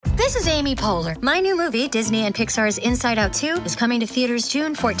This is Amy Poehler. My new movie, Disney and Pixar's Inside Out 2, is coming to theaters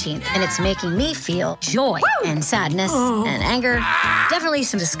June 14th, and it's making me feel joy and sadness and anger, definitely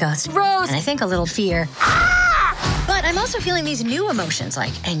some disgust, Rose, and I think a little fear. But I'm also feeling these new emotions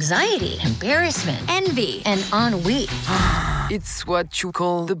like anxiety, embarrassment, envy, and ennui. It's what you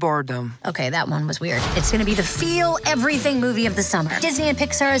call the boredom. Okay, that one was weird. It's gonna be the feel everything movie of the summer. Disney and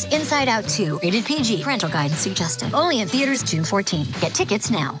Pixar's Inside Out 2, rated PG, parental guidance suggested. Only in theaters June 14th. Get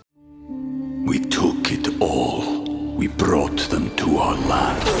tickets now. We took it all. We brought them to our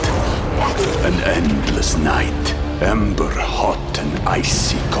land. An endless night, ember hot and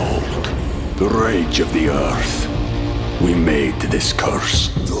icy cold. The rage of the earth. We made this curse.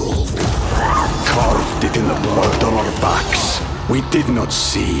 Carved it in the blood on our backs. We did not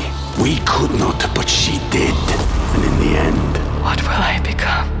see. We could not, but she did. And in the end... What will I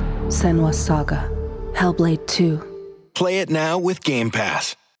become? Senua's Saga. Hellblade 2. Play it now with Game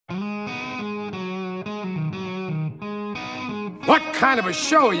Pass. What kind of a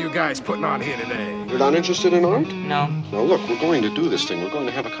show are you guys putting on here today? You're not interested in art? No. Now look, we're going to do this thing. We're going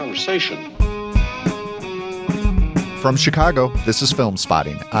to have a conversation. From Chicago, this is Film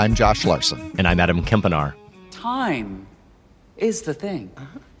Spotting. I'm Josh Larson. And I'm Adam Kempenaar. Time is the thing.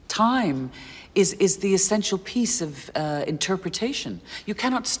 Time is the essential piece of interpretation. You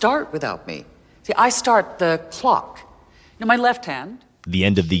cannot start without me. See, I start the clock. You know, my left hand. The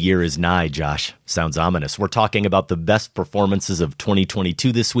end of the year is nigh, Josh. Sounds ominous. We're talking about the best performances of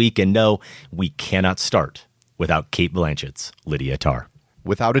 2022 this week, and no, we cannot start without Cate Blanchett's Lydia Tarr.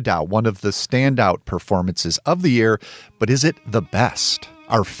 Without a doubt, one of the standout performances of the year, but is it the best?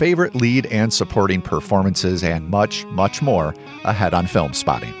 Our favorite lead and supporting performances and much, much more ahead on Film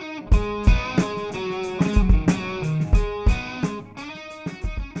Spotting.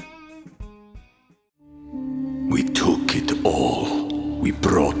 We took it all. We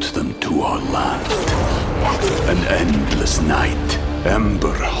brought them to our land. An endless night,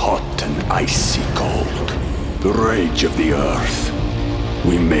 ember hot and icy cold. The rage of the earth.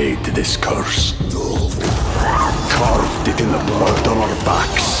 We made this curse. Carved it in the blood on our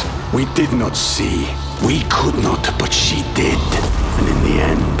backs. We did not see. We could not, but she did. And in the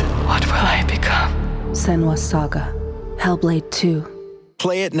end... What will I become? Senua's Saga. Hellblade 2.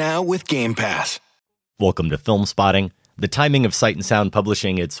 Play it now with Game Pass. Welcome to Film Spotting. The timing of Sight and Sound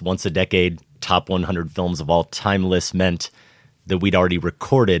publishing its once a decade top 100 films of all time list meant that we'd already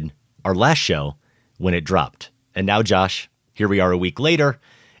recorded our last show when it dropped. And now, Josh, here we are a week later,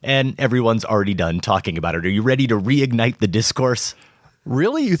 and everyone's already done talking about it. Are you ready to reignite the discourse?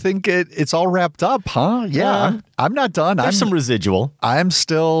 Really? You think it's all wrapped up, huh? Yeah, I'm not done. There's some residual. I'm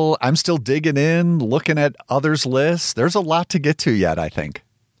still digging in, looking at others' lists. There's a lot to get to yet, I think.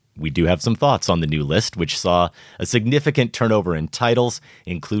 We do have some thoughts on the new list, which saw a significant turnover in titles,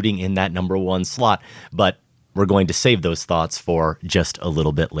 including in that number one slot. But we're going to save those thoughts for just a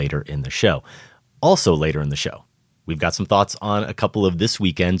little bit later in the show. Also later in the show, we've got some thoughts on a couple of this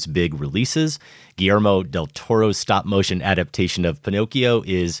weekend's big releases. Guillermo del Toro's stop-motion adaptation of Pinocchio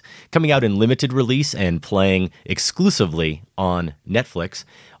is coming out in limited release and playing exclusively on Netflix.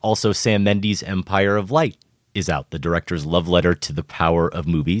 Also, Sam Mendes' Empire of Light is out, the director's love letter to the power of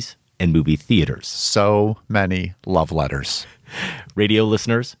movies and movie theaters. So many love letters. Radio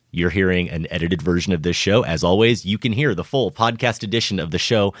listeners, you're hearing an edited version of this show. As always, you can hear the full podcast edition of the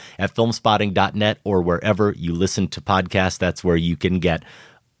show at filmspotting.net or wherever you listen to podcasts. That's where you can get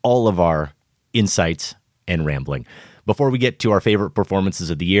all of our insights and rambling. Before we get to our favorite performances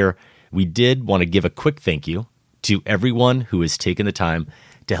of the year, we did want to give a quick thank you to everyone who has taken the time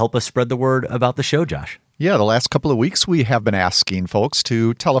to help us spread the word about the show, Josh. Yeah, the last couple of weeks, we have been asking folks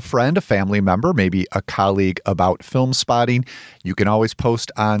to tell a friend, a family member, maybe a colleague about Film Spotting. You can always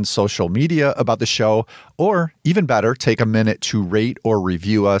post on social media about the show, or even better, take a minute to rate or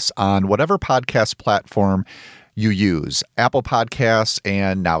review us on whatever podcast platform you use. Apple Podcasts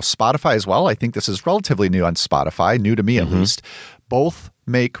and now Spotify as well. I think this is relatively new on Spotify, new to me at least. Both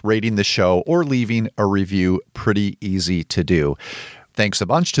make rating the show or leaving a review pretty easy to do. Thanks a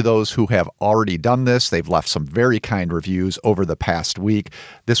bunch to those who have already done this. They've left some very kind reviews over the past week.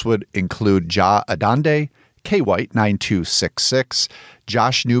 This would include Ja Adande, K White 9266,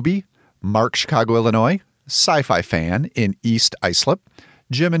 Josh Newby, Mark Chicago, Illinois, Sci-Fi Fan in East Islip,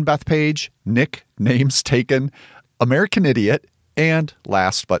 Jim and Beth Page, Nick Names Taken, American Idiot, and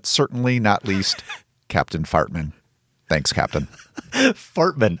last but certainly not least, Captain Fartman. Thanks, Captain.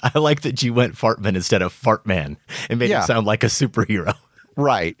 Fartman. I like that you went Fartman instead of Fartman. It made him sound like a superhero.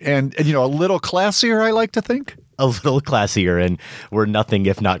 Right. And you know, a little classier, I like to think. a little classier, and we're nothing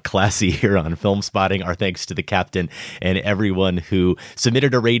if not classy here on Film Spotting. Our thanks to the captain and everyone who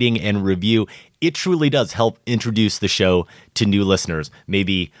submitted a rating and review. It truly does help introduce the show to new listeners.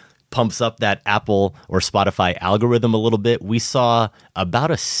 Maybe pumps up that Apple or Spotify algorithm a little bit. We saw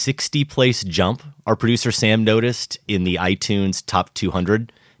about a 60-place jump, our producer Sam noticed, in the iTunes top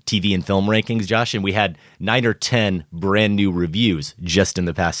 200 TV and film rankings, Josh, and we had 9 or 10 brand new reviews just in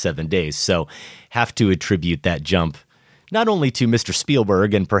the past 7 days. So have to attribute that jump not only to Mr.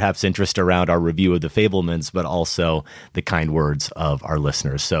 Spielberg and perhaps interest around our review of The Fabelmans, but also the kind words of our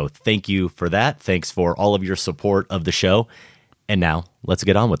listeners. So thank you for that. Thanks for all of your support of the show. And now let's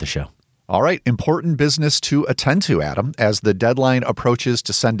get on with the show. All right, important business to attend to, Adam, as the deadline approaches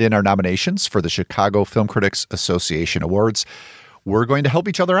to send in our nominations for the Chicago Film Critics Association Awards. We're going to help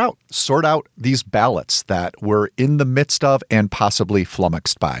each other out, sort out these ballots that we're in the midst of and possibly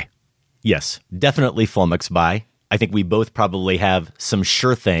flummoxed by. Yes, definitely flummoxed by. I think we both probably have some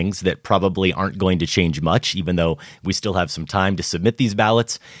sure things that probably aren't going to change much, even though we still have some time to submit these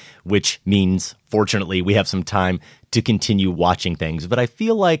ballots, which means, fortunately, we have some time to continue watching things. But I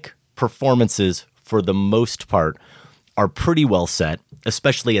feel like performances, for the most part, are pretty well set,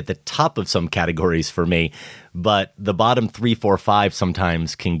 especially at the top of some categories for me. But the bottom 3, 4, 5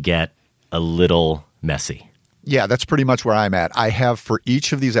 sometimes can get a little messy. Yeah, that's pretty much where I'm at. I have for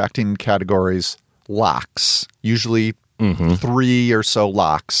each of these acting categories locks, usually 3 or so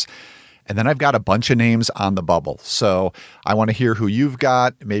locks. And then I've got a bunch of names on the bubble. So I want to hear who you've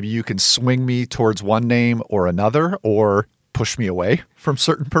got. Maybe you can swing me towards one name or another, or push me away from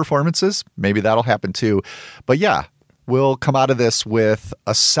certain performances. Maybe that'll happen too. But yeah, we'll come out of this with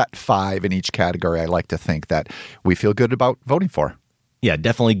a set 5 in each category. I like to think that we feel good about voting for. Yeah,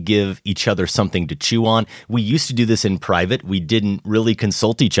 definitely give each other something to chew on. We used to do this in private. We didn't really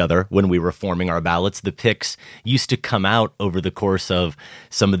consult each other when we were forming our ballots. The picks used to come out over the course of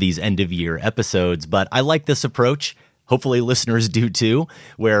some of these end-of-year episodes. But I like this approach. Hopefully listeners do too,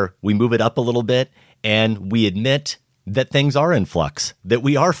 where we move it up a little bit and we admit that things are in flux, that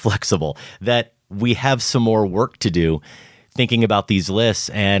we are flexible, that we have some more work to do thinking about these lists,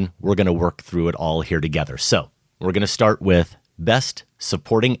 and we're going to work through it all here together. So we're going to start with Best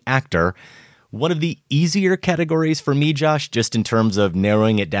Supporting Actor. One of the easier categories for me, Josh, just in terms of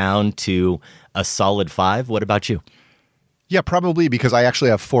narrowing it down to a solid 5. What about you? Yeah, probably because I actually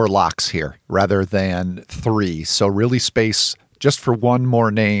have 4 locks here rather than 3. So really space just for one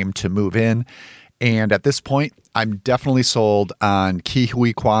more name to move in. And at this point, I'm definitely sold on Ke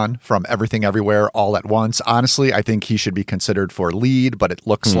Huy Quan from Everything Everywhere All at Once. Honestly, I think he should be considered for lead, but it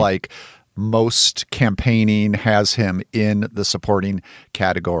looks like most campaigning has him in the supporting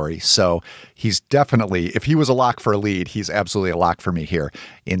category. So he's definitely, if he was a lock for a lead, he's absolutely a lock for me here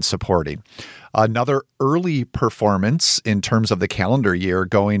in supporting. Another early performance in terms of the calendar year,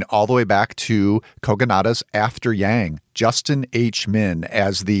 going all the way back to Kogonada's After Yang, Justin H. Min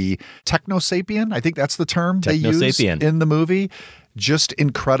as the Technosapien. I think that's the term they use in the movie. Just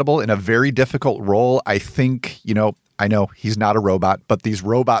incredible in a very difficult role. I think, I know he's not a robot, but these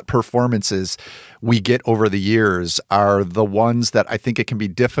robot performances we get over the years are the ones that I think it can be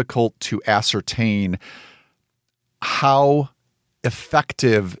difficult to ascertain how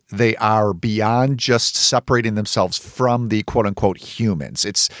effective they are beyond just separating themselves from the quote unquote humans.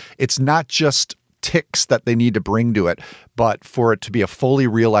 It's not just ticks that they need to bring to it, but for it to be a fully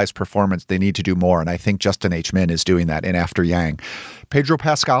realized performance, they need to do more. And I think Justin H. Min is doing that in After Yang. Pedro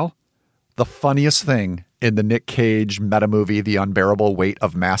Pascal, the funniest thing in the Nick Cage meta movie, The Unbearable Weight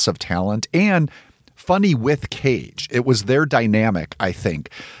of Massive Talent, and funny with Cage. It was their dynamic, I think,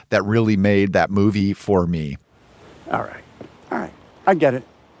 that really made that movie for me. All right. I get it.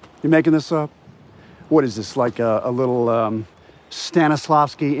 You're making this up? What is this, like a little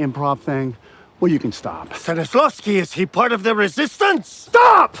Stanislavski improv thing? Well, you can stop. Stanislavski, is he part of the resistance?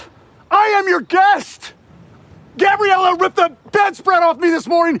 Stop! I am your guest! Gabriella ripped the bedspread off me this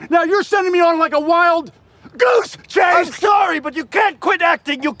morning. Now you're sending me on like a wild goose chase! I'm sorry, but you can't quit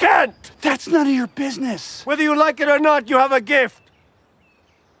acting. You can't! That's none of your business. Whether you like it or not, you have a gift.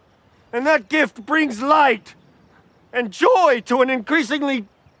 And that gift brings light and joy to an increasingly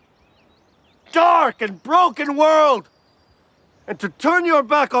dark and broken world. And to turn your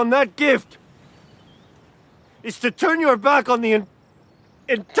back on that gift is to turn your back on the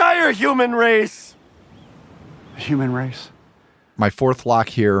entire human race. The human race? My 4th lock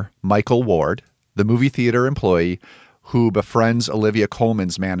here, Michael Ward, the movie theater employee who befriends Olivia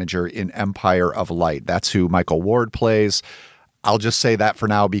Colman's manager in Empire of Light. That's who Michael Ward plays. I'll just say that for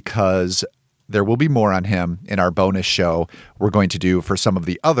now because there will be more on him in our bonus show we're going to do for some of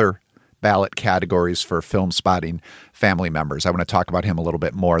the other ballot categories for Film Spotting family members. I want to talk about him a little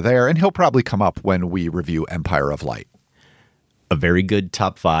bit more there, and he'll probably come up when we review Empire of Light. A very good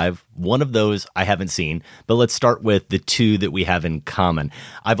top 5. One of those I haven't seen, but let's start with the 2 that we have in common.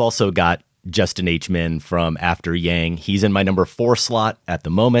 I've also got Justin H. Min from After Yang. He's in my number 4 slot at the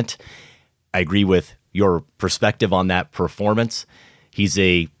moment. I agree with your perspective on that performance. He's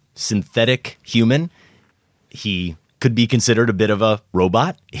a synthetic human. He could be considered a bit of a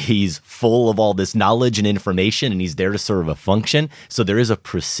robot. He's full of all this knowledge and information, and he's there to serve a function. So there is a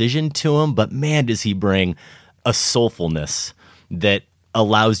precision to him, but man, does he bring a soulfulness that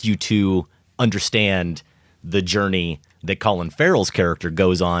allows you to understand the journey that Colin Farrell's character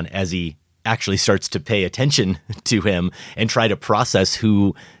goes on as he actually starts to pay attention to him and try to process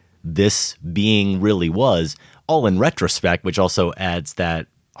who this being really was, all in retrospect, which also adds that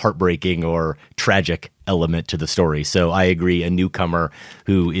heartbreaking or tragic element to the story. So I agree, a newcomer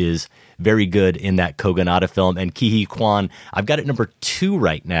who is very good in that Kogonada film. And Ke Huy Quan, I've got it number 2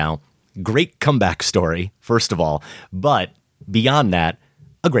 right now. Great comeback story, first of all, but beyond that,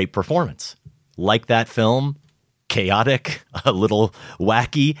 a great performance. Like that film, chaotic, a little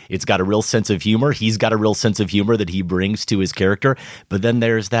wacky. It's got a real sense of humor. He's got a real sense of humor that he brings to his character. But then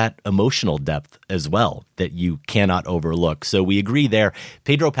there's that emotional depth as well that you cannot overlook. So we agree there.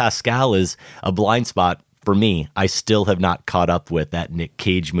 Pedro Pascal is a blind spot for me. I still have not caught up with that Nick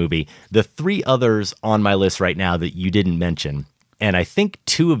Cage movie. The 3 others on my list right now that you didn't mention, and I think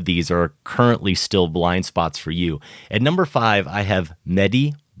 2 of these are currently still blind spots for you. At number 5, I have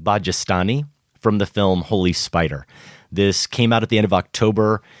Mehdi Bajestani from the film Holy Spider. This came out at the end of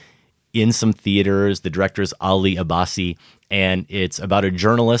October in some theaters. The director's Ali Abbasi, and it's about a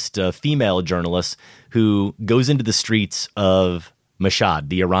journalist, a female journalist, who goes into the streets of Mashhad,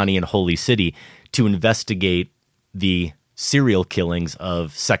 the Iranian holy city, to investigate the serial killings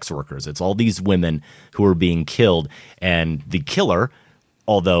of sex workers. It's all these women who are being killed, and the killer,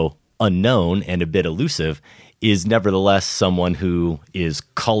 although unknown and a bit elusive, is nevertheless someone who is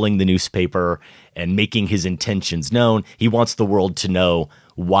calling the newspaper and making his intentions known. He wants the world to know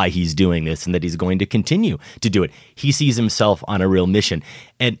why he's doing this and that he's going to continue to do it. He sees himself on a real mission.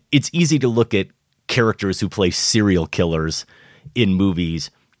 And it's easy to look at characters who play serial killers in movies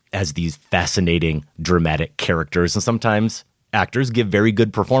as these fascinating, dramatic characters. And sometimes actors give very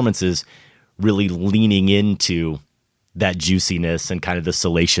good performances, really leaning into that juiciness and kind of the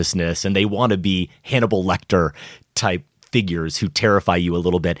salaciousness. And they want to be Hannibal Lecter type figures who terrify you a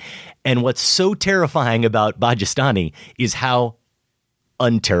little bit. And what's so terrifying about Bajestani is how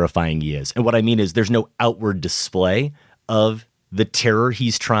unterrifying he is. And what I mean is there's no outward display of the terror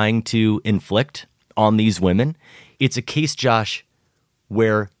he's trying to inflict on these women. It's a case, Josh,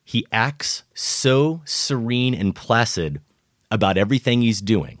 where he acts so serene and placid about everything he's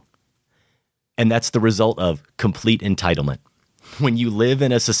doing. And that's the result of complete entitlement. When you live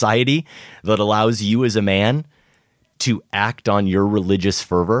in a society that allows you as a man to act on your religious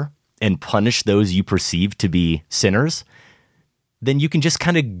fervor and punish those you perceive to be sinners, then you can just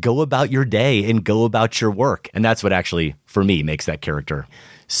kind of go about your day and go about your work. And that's what actually, for me, makes that character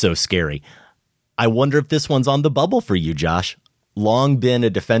so scary. I wonder if this one's on the bubble for you, Josh. Long been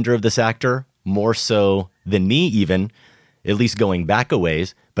a defender of this actor, more so than me even, at least going back a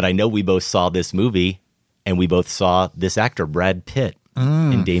ways. But I know we both saw this movie and we both saw this actor, Brad Pitt,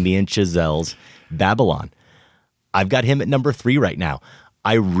 in Damien Chazelle's Babylon. I've got him at number 3 right now.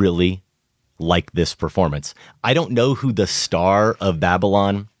 I really like this performance. I don't know who the star of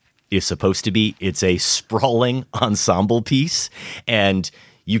Babylon is supposed to be. It's a sprawling ensemble piece, and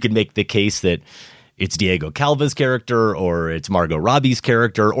you can make the case that it's Diego Calva's character or it's Margot Robbie's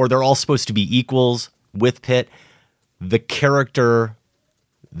character, or they're all supposed to be equals with Pitt. The character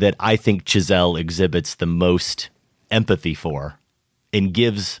that I think Chazelle exhibits the most empathy for and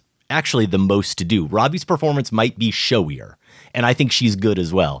gives actually the most to do. Robbie's performance might be showier, and I think she's good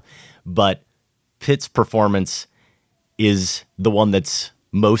as well. But Pitt's performance is the one that's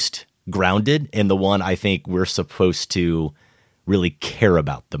most grounded and the one I think we're supposed to really care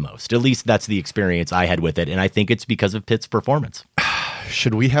about the most. At least that's the experience I had with it, and I think it's because of Pitt's performance.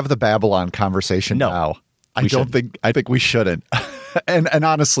 Should we have the Babylon conversation now? I think we shouldn't. And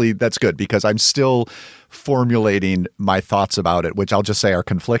honestly, that's good because I'm still formulating my thoughts about it, which I'll just say are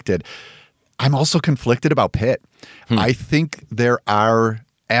conflicted. I'm also conflicted about Pitt. I think there are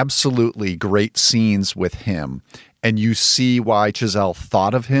absolutely great scenes with him, and you see why Chazelle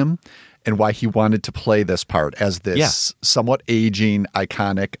thought of him and why he wanted to play this part as this somewhat aging,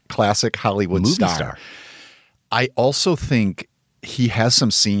 iconic, classic Hollywood movie star. I also think he has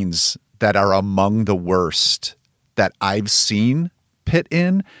some scenes that are among the worst that I've seen Pitt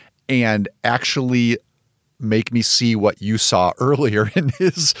in, and actually make me see what you saw earlier in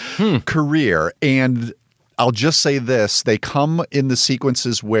his career. And I'll just say this, they come in the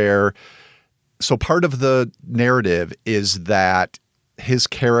sequences where, so part of the narrative is that his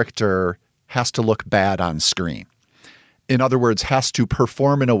character has to look bad on screen. In other words, has to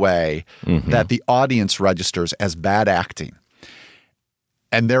perform in a way that the audience registers as bad acting.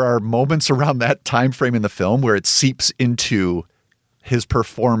 And there are moments around that time frame in the film where it seeps into his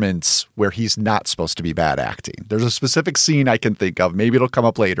performance where he's not supposed to be bad acting. There's a specific scene I can think of, maybe it'll come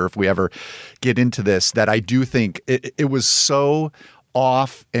up later if we ever get into this, that I do think it was so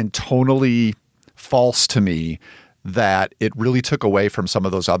off and tonally false to me that it really took away from some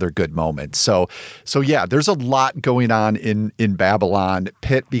of those other good moments. So yeah, there's a lot going on in Babylon.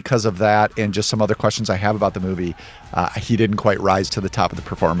 Pitt, because of that, and just some other questions I have about the movie, he didn't quite rise to the top of the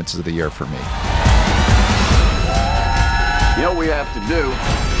performances of the year for me. You know what we have to do?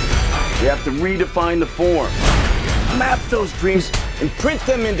 We have to redefine the form. Map those dreams and print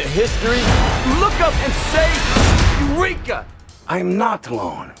them into history. Look up and say, Eureka! I am not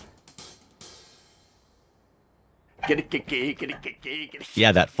alone.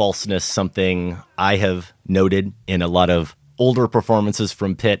 Yeah, that falseness, something I have noted in a lot of older performances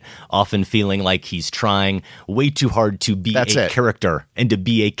from Pitt, often feeling like he's trying way too hard to be character and to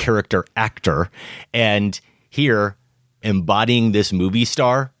be a character actor. And here, embodying this movie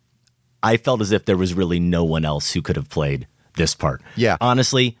star, I felt as if there was really no one else who could have played this part. Yeah.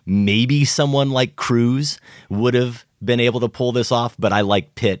 Honestly, maybe someone like Cruise would have been able to pull this off, but I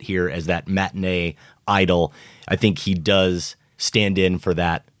like Pitt here as that matinee idol. I think he does stand in for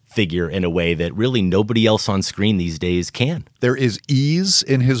that figure in a way that really nobody else on screen these days can. There is ease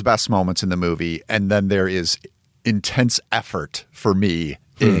in his best moments in the movie, and then there is intense effort for me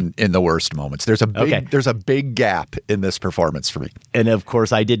in the worst moments. There's a big gap in this performance for me. And of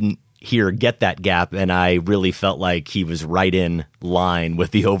course, I didn't get that gap, and I really felt like he was right in line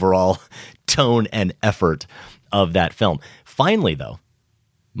with the overall tone and effort of that film. Finally, though,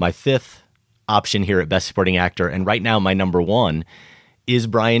 my fifth option here at Best Supporting Actor, and right now my number one, is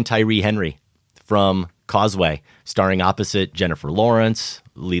Brian Tyree Henry from Causeway, starring opposite Jennifer Lawrence.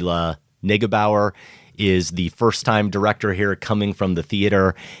 Lila Negebauer is the first-time director here coming from the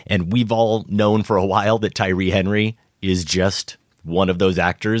theater, and we've all known for a while that Tyree Henry is just one of those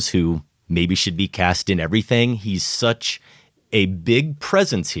actors who maybe should be cast in everything. He's such a big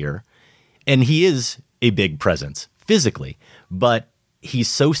presence here, and he is a big presence physically, but he's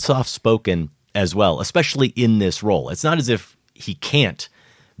so soft-spoken as well, especially in this role. It's not as if he can't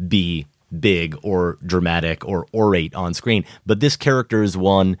be big or dramatic or orate on screen, but this character is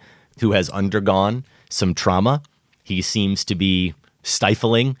one who has undergone some trauma. He seems to be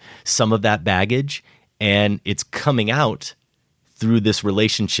stifling some of that baggage, and it's coming out through this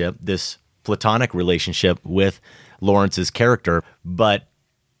relationship, this platonic relationship with Lawrence's character, but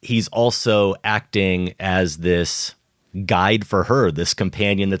he's also acting as this guide for her, this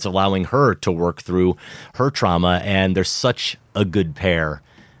companion that's allowing her to work through her trauma, and there's such a good pair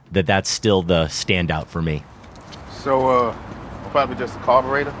that's still the standout for me. So, probably just a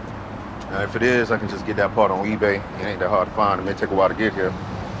carburetor. If it is, I can just get that part on eBay. It ain't that hard to find. It may take a while to get here.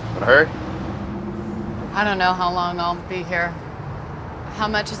 In a hurry? I don't know how long I'll be here. How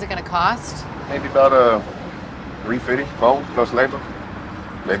much is it going to cost? Maybe about $350, both plus labor.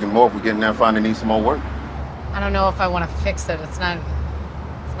 Maybe more if we get in there and find it needs some more work. I don't know if I want to fix it. It's not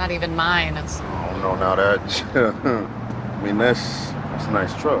even mine. I don't know now that. I mean, that's a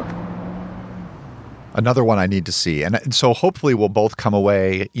nice truck. Another one I need to see. And so hopefully we'll both come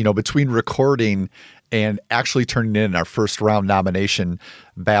away, between recording and actually turning in our first round nomination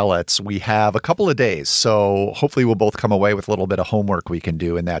ballots. We have a couple of days. So hopefully we'll both come away with a little bit of homework we can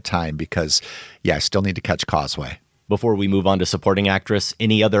do in that time because, I still need to catch Causeway. Before we move on to supporting actress,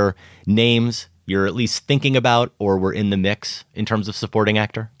 any other names you're at least thinking about or were in the mix in terms of supporting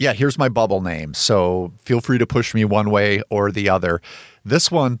actor? Yeah, here's my bubble name. So feel free to push me one way or the other. This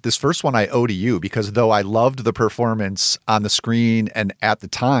first one I owe to you because though I loved the performance on the screen and at the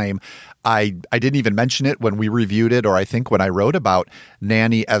time, I didn't even mention it when we reviewed it or I think when I wrote about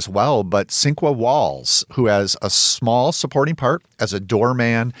Nanny as well, but Cinqua Walls, who has a small supporting part as a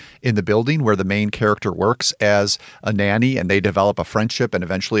doorman in the building where the main character works as a nanny and they develop a friendship and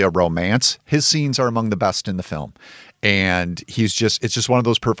eventually a romance. His scenes are among the best in the film. And it's just one of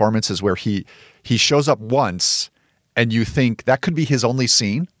those performances where he shows up once and you think that could be his only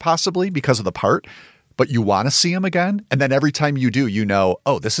scene, possibly because of the part. but you want to see him again. And then every time you do, you know,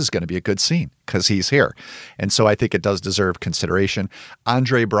 oh, this is going to be a good scene because he's here. And so I think it does deserve consideration.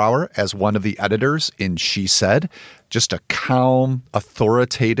 Andre Braugher as one of the editors in She Said, just a calm,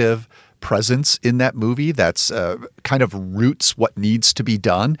 authoritative presence in that movie that's kind of roots what needs to be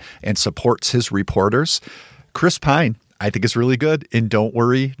done and supports his reporters. Chris Pine, I think, is really good in Don't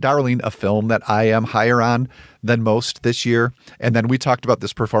Worry, Darling, a film that I am higher on than most this year. And then we talked about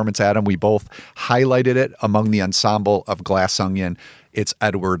this performance, Adam. We both highlighted it among the ensemble of Glass Onion. It's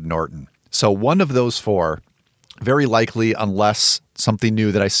Edward Norton. So one of those four, very likely, unless something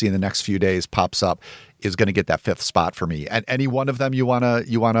new that I see in the next few days pops up, is going to get that fifth spot for me. And any one of them you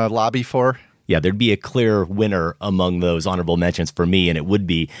wanna lobby for? Yeah, there'd be a clear winner among those honorable mentions for me, and it would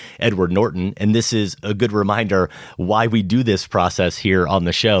be Edward Norton. And this is a good reminder why we do this process here on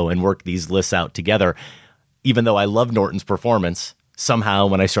the show and work these lists out together. Even though I love Norton's performance, somehow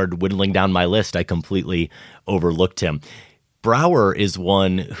when I started whittling down my list, I completely overlooked him. Braugher is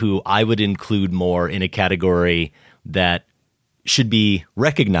one who I would include more in a category that should be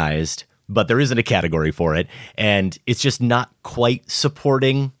recognized, but there isn't a category for it. And it's just not quite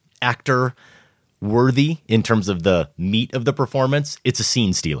supporting actor worthy in terms of the meat of the performance. It's a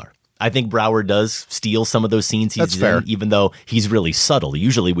scene stealer. I think Braugher does steal some of those scenes he's in, even though he's really subtle.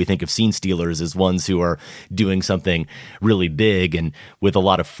 Usually we think of scene stealers as ones who are doing something really big and with a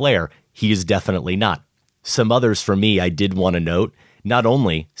lot of flair. He is definitely not. Some others for me I did want to note, not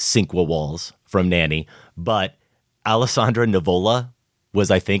only Cinque Walls from Nanny, but Alessandra Nivola was,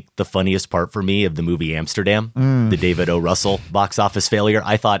 I think, the funniest part for me of the movie Amsterdam, the David O. Russell box office failure.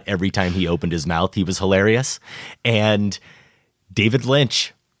 I thought every time he opened his mouth, he was hilarious. And David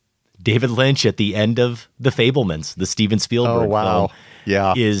Lynch at the end of The Fabelmans, the Steven Spielberg film,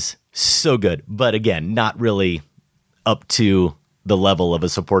 is so good. But again, not really up to the level of a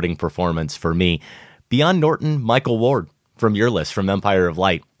supporting performance for me. Beyond Norton, Michael Ward from your list, from Empire of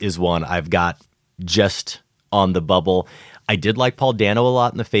Light, is one I've got just on the bubble. I did like Paul Dano a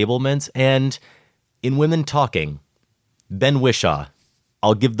lot in The Fabelmans, and in Women Talking, Ben Whishaw,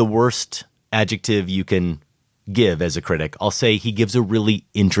 I'll give the worst adjective you can give as a critic. I'll say he gives a really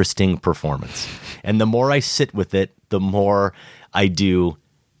interesting performance. And the more I sit with it, the more I do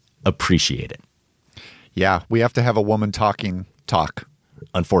appreciate it. Yeah, we have to have a woman talking talk.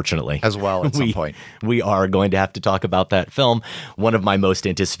 Unfortunately. As well at some point. We are going to have to talk about that film. One of my most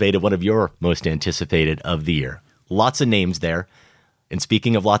anticipated, one of your most anticipated of the year. Lots of names there. And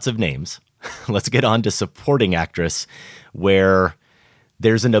speaking of lots of names, let's get on to supporting actress, where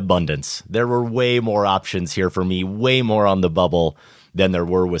there's an abundance. There were way more options here for me, way more on the bubble than there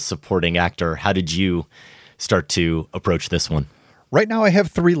were with supporting actor. How did you start to approach this one? Right now I have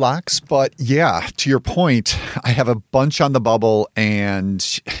 3 locks, but yeah, to your point, I have a bunch on the bubble, and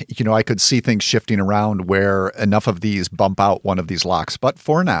I could see things shifting around where enough of these bump out one of these locks. But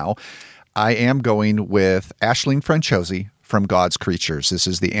for now, I am going with Aisling Franciosi from God's Creatures. This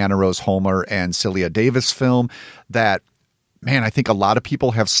is the Anna Rose Holmer and Celia Davis film that, man, I think a lot of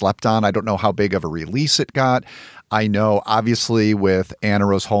people have slept on. I don't know how big of a release it got. I know, obviously, with Anna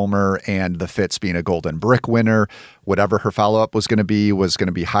Rose Holmer and The Fits being a Golden Brick winner, whatever her follow-up was going to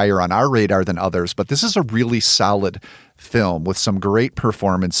be higher on our radar than others. But this is a really solid film with some great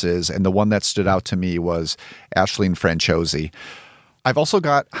performances, and the one that stood out to me was Aisling Franciosi. I've also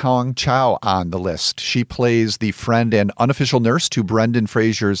got Hong Chow on the list. She plays the friend and unofficial nurse to Brendan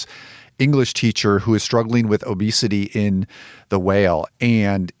Fraser's English teacher who is struggling with obesity in The Whale.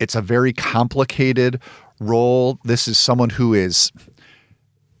 And it's a very complicated role. This is someone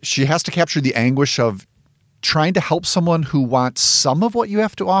she has to capture the anguish of trying to help someone who wants some of what you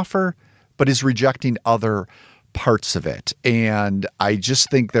have to offer, but is rejecting other parts of it. And I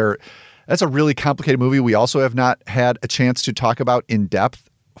just think that's a really complicated movie. We also have not had a chance to talk about in depth.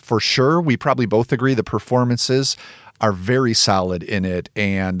 For sure, we probably both agree the performances are very solid in it,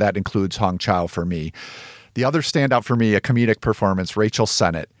 and that includes Hong Chow for me. The other standout for me, a comedic performance, Rachel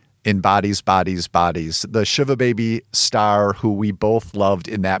Sennett in Bodies, Bodies, Bodies. The Shiva Baby star who we both loved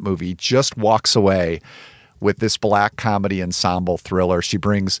in that movie just walks away with this black comedy ensemble thriller. She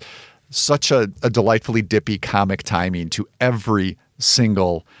brings such a delightfully dippy comic timing to every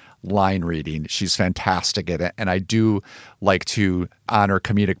single line reading. She's fantastic at it, and I do like to honor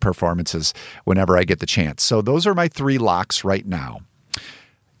comedic performances whenever I get the chance. So those are my 3 locks right now.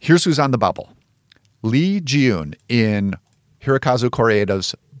 Here's who's on the bubble. Lee Ji-yoon in Hirokazu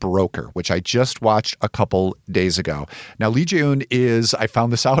Koreeda's Broker, which I just watched a couple days ago. Now, Lee Jae-eun is, I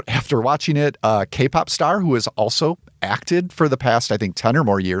found this out after watching it, a K-pop star who has also acted for the past, I think, 10 or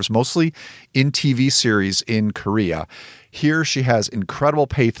more years, mostly in TV series in Korea. Here she has incredible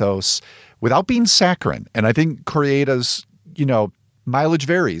pathos without being saccharine. And I think Koreeda's, mileage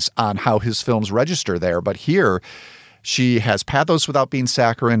varies on how his films register there. But here, she has pathos without being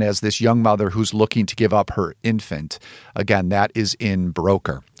saccharine as this young mother who's looking to give up her infant. Again, that is in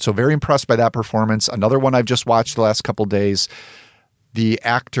Broker. So very impressed by that performance. Another one I've just watched the last couple days. The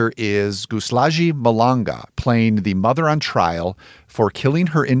actor is Guslaji Malanga, playing the mother on trial for killing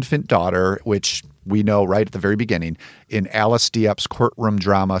her infant daughter, which we know right at the very beginning, in Alice Diep's courtroom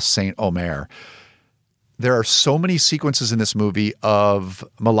drama, Saint Omer. There are so many sequences in this movie of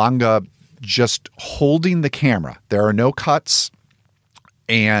Malanga just holding the camera. There are no cuts,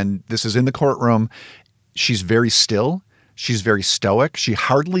 and this is in the courtroom. She's very still. She's very stoic. She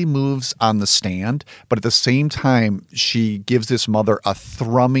hardly moves on the stand, but at the same time, she gives this mother a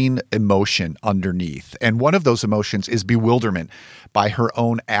thrumming emotion underneath. And one of those emotions is bewilderment by her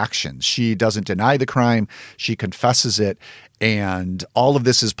own actions. She doesn't deny the crime. She confesses it. And all of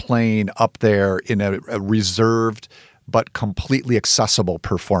this is playing up there in a reserved but completely accessible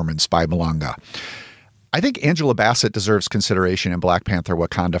performance by Malanga. I think Angela Bassett deserves consideration in Black Panther: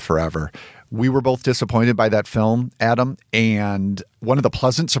 Wakanda Forever. We were both disappointed by that film, Adam, and one of the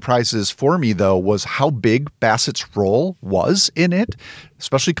pleasant surprises for me, though, was how big Bassett's role was in it,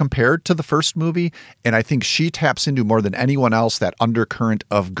 especially compared to the first movie. And I think she taps into more than anyone else that undercurrent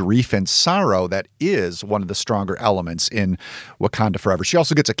of grief and sorrow that is one of the stronger elements in Wakanda Forever. She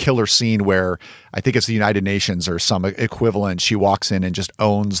also gets a killer scene where I think it's the United Nations or some equivalent. She walks in and just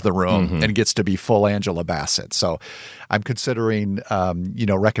owns the room and gets to be full Angela Bassett. So I'm considering,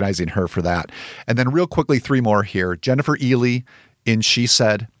 recognizing her for that. And then real quickly, 3 more here. Jennifer Ehle in She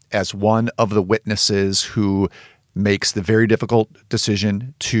Said as one of the witnesses who makes the very difficult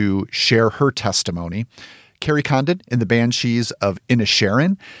decision to share her testimony. Carrie Condon in The Banshees of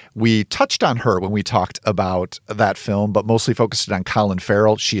Inisherin. We touched on her when we talked about that film, but mostly focused on Colin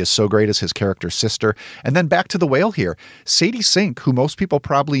Farrell. She is so great as his character's sister. And then back to the whale here. Sadie Sink, who most people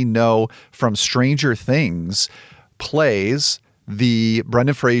probably know from Stranger Things, plays the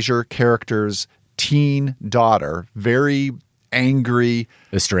Brendan Fraser character's teen daughter, very angry,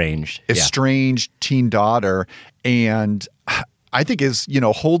 estranged teen daughter, and I think is,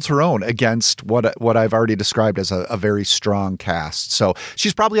 holds her own against what I've already described as a very strong cast. So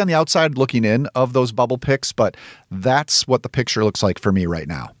she's probably on the outside looking in of those bubble picks, but that's what the picture looks like for me right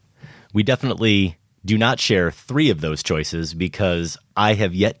now. We definitely do not share 3 of those choices because I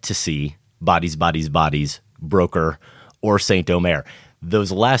have yet to see Bodies, Bodies, Bodies, Broker, or Saint Omer.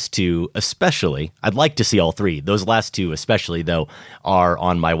 Those last 2 especially, I'd like to see all 3. Those last 2 especially, though, are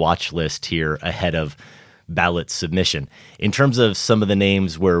on my watch list here ahead of ballot submission. In terms of some of the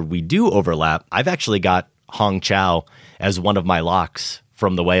names where we do overlap, I've actually got Hong Chow as one of my locks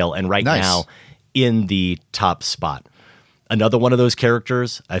from The Whale, and right now in the top spot. Another one of those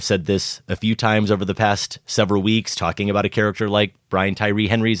characters, I've said this a few times over the past several weeks, talking about a character like Brian Tyree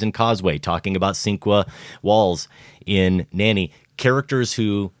Henry's in Causeway, talking about Cinqua Walls in Nanny. Characters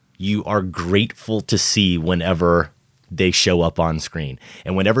who you are grateful to see whenever they show up on screen.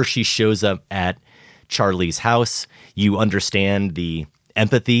 And whenever she shows up at Charlie's house, you understand the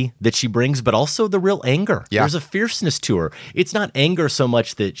empathy that she brings, but also the real anger. Yeah. There's a fierceness to her. It's not anger so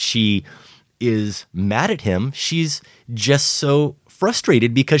much that she is mad at him. She's just so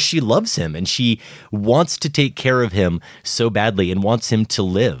frustrated because she loves him and she wants to take care of him so badly and wants him to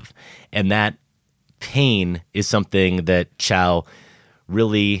live. And that pain is something that Chow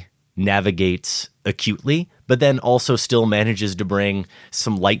really navigates acutely, but then also still manages to bring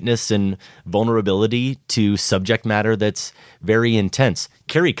some lightness and vulnerability to subject matter that's very intense.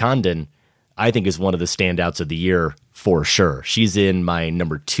 Carrie Condon, I think, is one of the standouts of the year for sure. She's in my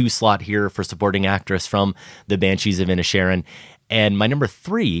number 2 slot here for supporting actress from The Banshees of Inisherin. And my number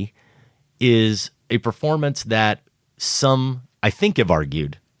 3 is a performance that some, I think, have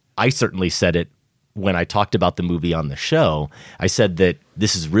argued. I certainly said it when I talked about the movie on the show. I said that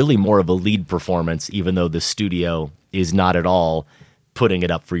this is really more of a lead performance, even though the studio is not at all putting it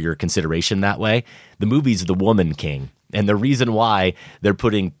up for your consideration that way. The movie's The Woman King. And the reason why they're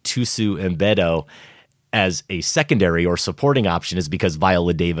putting Thuso Mbedu as a secondary or supporting option is because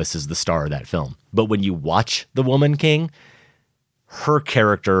Viola Davis is the star of that film. But when you watch The Woman King, her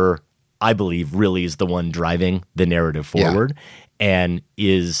character, I believe, really is the one driving the narrative forward and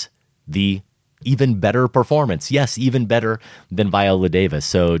is the even better performance. Yes, even better than Viola Davis.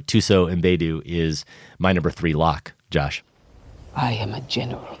 So Thuso Mbedu is my number 3 lock, Josh. I am a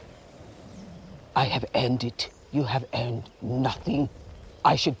general. I have earned it. You have earned nothing.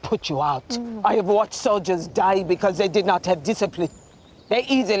 I should put you out. I have watched soldiers die because they did not have discipline. Their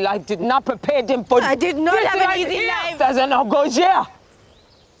easy life did not prepare them for... I did not have an easy life. There's an Algosia.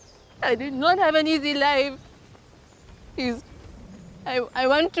 I did not have an easy life. Please, I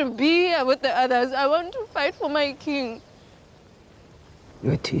want to be with the others. I want to fight for my king.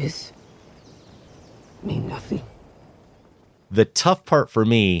 Your tears mean nothing. The tough part for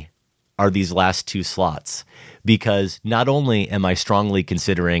me are these last two slots, because not only am I strongly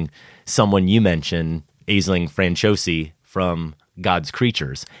considering someone you mentioned, Aisling Franciosi from God's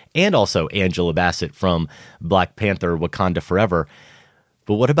Creatures, and also Angela Bassett from Black Panther Wakanda Forever,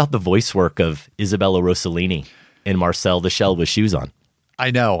 but what about the voice work of Isabella Rossellini and Marcel the Shell with Shoes On?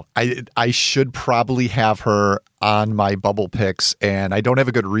 I know. I should probably have her on my bubble picks, and I don't have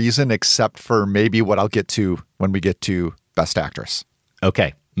a good reason except for maybe what I'll get to when we get to Best Actress.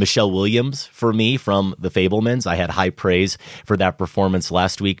 Okay. Michelle Williams, for me, from The Fabelmans. I had high praise for that performance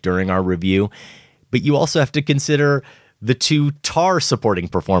last week during our review. But you also have to consider the two Tar supporting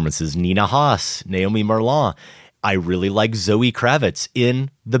performances, Nina Haas, Naomi Merlan. I really like Zoe Kravitz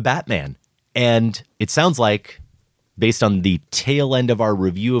in The Batman. And it sounds like, based on the tail end of our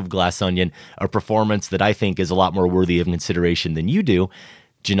review of Glass Onion, a performance that I think is a lot more worthy of consideration than you do,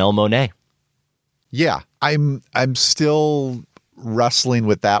 Janelle Monáe. Yeah, I'm still wrestling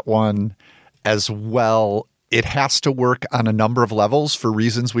with that one as well. It has to work on a number of levels for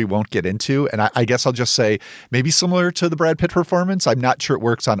reasons we won't get into. And I guess I'll just say maybe similar to the Brad Pitt performance. I'm not sure it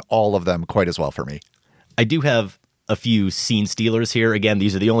works on all of them quite as well for me. I do have a few scene stealers here. Again,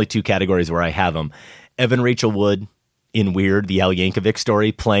 these are the only two categories where I have them. Evan Rachel Wood in Weird, the Al Yankovic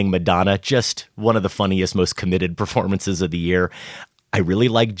story, playing Madonna, just one of the funniest, most committed performances of the year. I really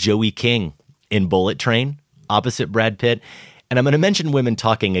like Joey King in Bullet Train, opposite Brad Pitt. And I'm going to mention women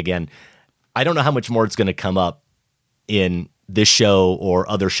talking again. I don't know how much more it's going to come up in this show or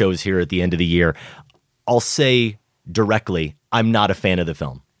other shows here at the end of the year. I'll say directly, I'm not a fan of the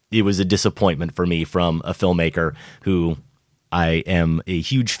film. It was a disappointment for me from a filmmaker who I am a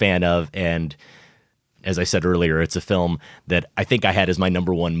huge fan of. And as I said earlier, it's a film that I think I had as my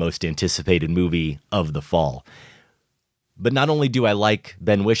number one most anticipated movie of the fall. But not only do I like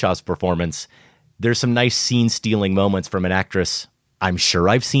Ben Wishaw's performance, there's some nice scene-stealing moments from an actress I'm sure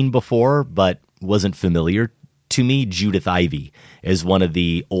I've seen before, but wasn't familiar to me. Judith Ivey is one of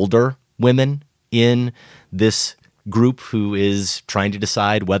the older women in this group who is trying to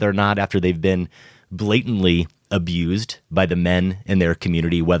decide whether or not, after they've been blatantly abused by the men in their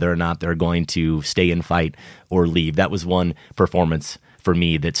community, whether or not they're going to stay and fight or leave. That was one performance for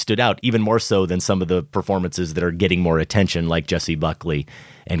me that stood out, even more so than some of the performances that are getting more attention, like Jessie Buckley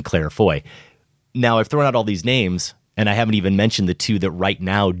and Claire Foy. Now, I've thrown out all these names, and I haven't even mentioned the two that right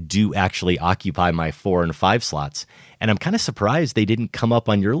now do actually occupy my 4 and 5 slots. And I'm kind of surprised they didn't come up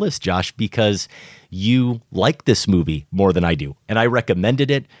on your list, Josh, because you like this movie more than I do. And I recommended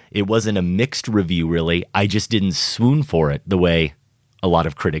it. It wasn't a mixed review, really. I just didn't swoon for it the way a lot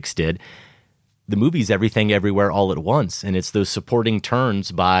of critics did. The movie's Everything Everywhere All at Once, and it's those supporting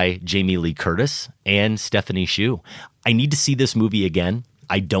turns by Jamie Lee Curtis and Stephanie Hsu. I need to see this movie again.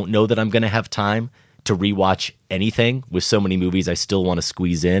 I don't know that I'm going to have time to rewatch anything. With so many movies I still want to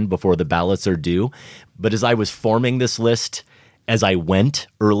squeeze in before the ballots are due. But as I was forming this list, as I went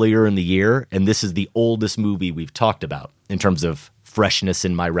earlier in the year, and this is the oldest movie we've talked about in terms of freshness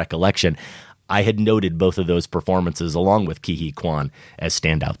in my recollection, I had noted both of those performances along with Ke Huy Quan as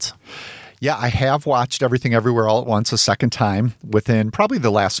standouts. Yeah, I have watched Everything Everywhere All at Once a second time within probably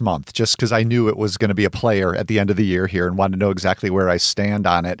the last month, just because I knew it was going to be a player at the end of the year here and wanted to know exactly where I stand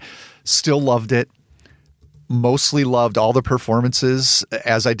on it. Still loved it. Mostly loved all the performances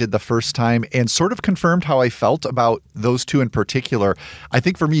as I did the first time, and sort of confirmed how I felt about those two in particular. I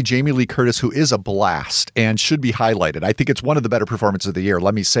think for me, Jamie Lee Curtis, who is a blast and should be highlighted. I think it's one of the better performances of the year.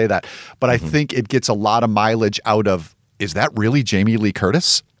 Let me say that. But I think it gets a lot of mileage out of, is that really Jamie Lee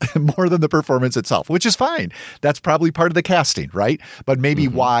Curtis? More than the performance itself, which is fine. That's probably part of the casting, right? But maybe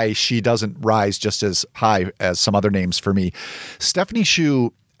why she doesn't rise just as high as some other names for me. Stephanie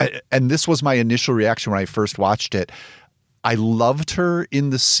Hsu, and this was my initial reaction when I first watched it, I loved her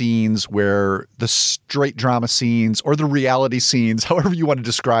in the scenes where the straight drama scenes or the reality scenes, however you want to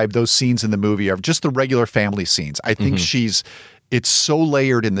describe those scenes in the movie, are just the regular family scenes. I think it's so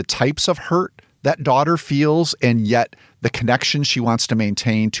layered in the types of hurt that daughter feels, and yet the connection she wants to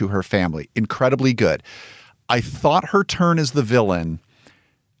maintain to her family. Incredibly good. I thought her turn as the villain,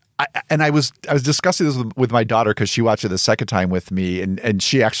 I was discussing this with my daughter because she watched it the second time with me, and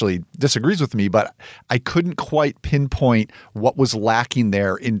she actually disagrees with me, but I couldn't quite pinpoint what was lacking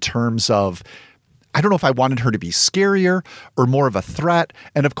there in terms of, I don't know if I wanted her to be scarier or more of a threat.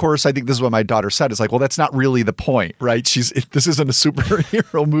 And of course, I think this is what my daughter said. It's like, well, that's not really the point, right? This isn't a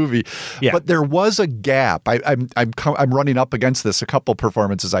superhero movie. Yeah. But there was a gap. I'm running up against this a couple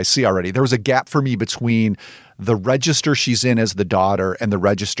performances I see already. There was a gap for me between the register she's in as the daughter and the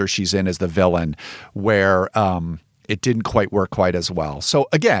register she's in as the villain, where it didn't quite work quite as well. So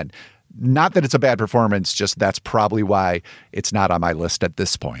again, not that it's a bad performance, just that's probably why it's not on my list at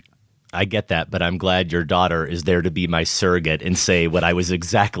this point. I get that, but I'm glad your daughter is there to be my surrogate and say what I was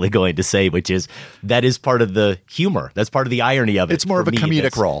exactly going to say, which is that is part of the humor. That's part of the irony of it. It's more of a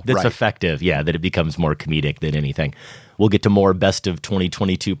comedic role. That's effective. Yeah, that it becomes more comedic than anything. We'll get to more best of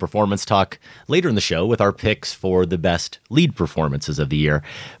 2022 performance talk later in the show with our picks for the best lead performances of the year.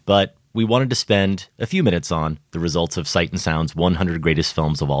 But we wanted to spend a few minutes on the results of Sight and Sound's 100 Greatest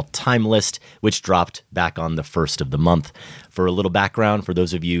Films of All Time list, which dropped back on the 1st of the month. For a little background, for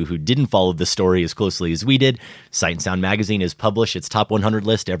those of you who didn't follow the story as closely as we did, Sight and Sound magazine has published its top 100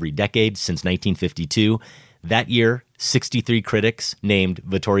 list every decade since 1952. That year, 63 critics named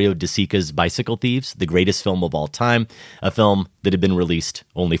Vittorio De Sica's Bicycle Thieves the greatest film of all time, a film that had been released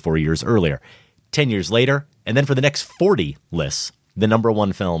only 4 years earlier. 10 years later, and then for the next 40 lists, the number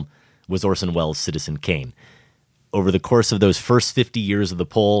one film was Orson Welles' Citizen Kane. Over the course of those first 50 years of the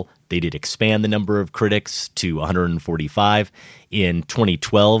poll, they did expand the number of critics to 145. In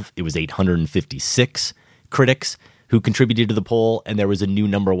 2012, it was 856 critics who contributed to the poll, and there was a new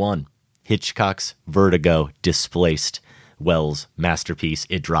number one. Hitchcock's Vertigo displaced Welles' masterpiece.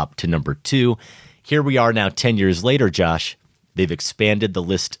 It dropped to number 2. Here we are now 10 years later, Josh. They've expanded the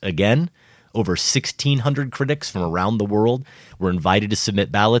list again. Over 1,600 critics from around the world were invited to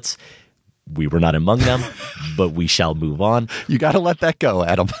submit ballots. We were not among them, but we shall move on. You got to let that go,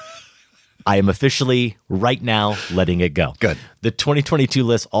 Adam. I am officially, right now, letting it go. Good. The 2022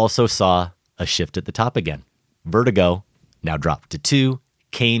 list also saw a shift at the top again. Vertigo now dropped to 2,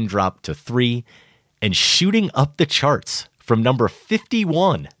 Kane dropped to 3, and shooting up the charts from number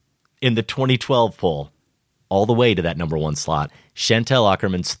 51 in the 2012 poll all the way to that number one slot, Chantal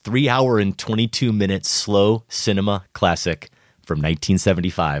Akerman's 3-hour and 22-minute slow cinema classic from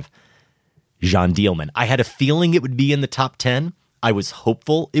 1975, Jeanne Dielman. I had a feeling it would be in the top 10. I was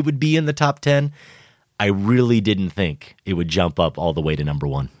hopeful it would be in the top 10. I really didn't think it would jump up all the way to number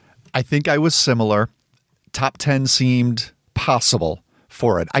one. I think I was similar. Top 10 seemed possible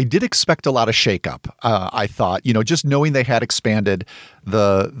for it. I did expect a lot of shakeup. I thought, just knowing they had expanded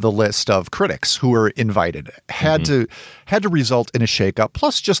the list of critics who were invited had to result in a shakeup.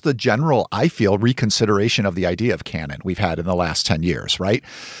 Plus, just the general, I feel, reconsideration of the idea of canon we've had in the last 10 years, right?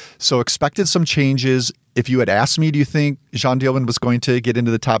 So expected some changes. If you had asked me, do you think Jeanne Dielman was going to get into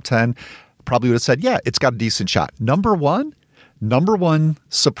the top 10? Probably would have said, yeah, it's got a decent shot. Number one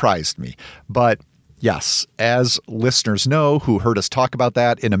surprised me, but yes, as listeners know who heard us talk about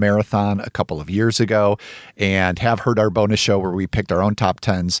that in a marathon a couple of years ago and have heard our bonus show where we picked our own top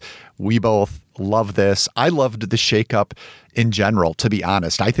 10s, we both love this. I loved the shakeup in general, to be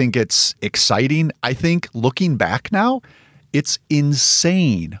honest. I think it's exciting. I think looking back now, it's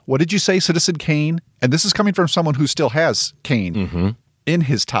insane. What did you say, Citizen Kane? And this is coming from someone who still has Kane in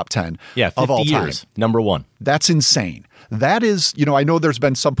his top 10 of all time. Years, number one. That's insane. That is, I know there's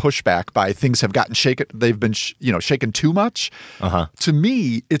been some pushback by things have gotten shaken. They've been, shaken too much. To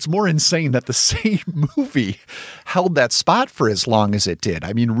me, it's more insane that the same movie held that spot for as long as it did.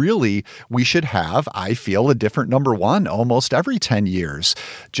 I mean, really, we should have, I feel, a different number one almost every 10 years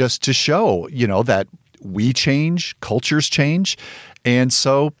just to show, that we change, cultures change. And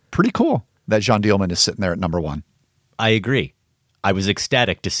so pretty cool that Jeanne Dielman is sitting there at number one. I agree. I was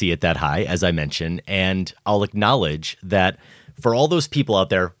ecstatic to see it that high, as I mentioned, and I'll acknowledge that for all those people out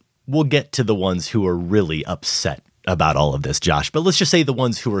there, we'll get to the ones who are really upset about all of this, Josh, but let's just say the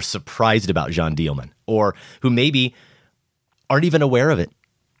ones who are surprised about Jeanne Dielman or who maybe aren't even aware of it.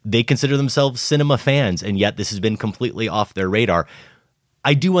 They consider themselves cinema fans, and yet this has been completely off their radar.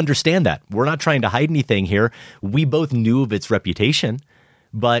 I do understand that. We're not trying to hide anything here. We both knew of its reputation,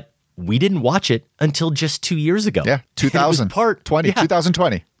 but we didn't watch it until just 2 years ago. Yeah,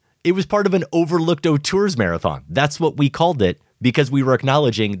 2020. It was part of an overlooked auteurs marathon. That's what we called it because we were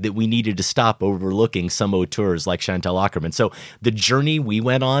acknowledging that we needed to stop overlooking some auteurs like Chantal Akerman. So the journey we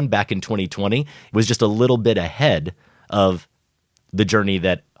went on back in 2020 was just a little bit ahead of the journey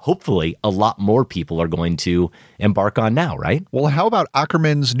that hopefully a lot more people are going to embark on now, right? Well, how about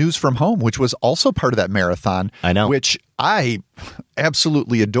Ackerman's News from Home, which was also part of that marathon? I know. Which I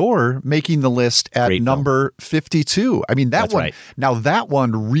absolutely adore, making the list at Great number 52. I mean, That's one, right. Now that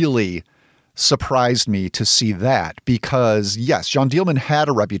one really surprised me to see that because, yes, John Dielman had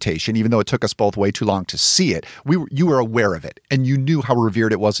a reputation, even though it took us both way too long to see it. You were aware of it, and you knew how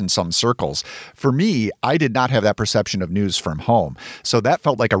revered it was in some circles. For me, I did not have that perception of News from Home. So that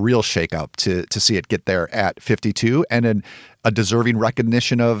felt like a real shakeup to see it get there at 52 and a deserving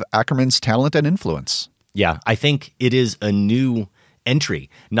recognition of Ackerman's talent and influence. Yeah, I think it is a new entry,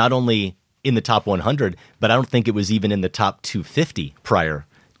 not only in the top 100, but I don't think it was even in the top 250 prior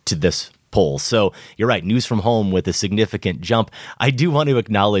to this poll. So you're right, News from Home with a significant jump. I do want to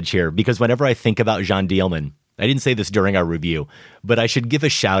acknowledge here, because whenever I think about Jean Dielman, I didn't say this during our review, but I should give a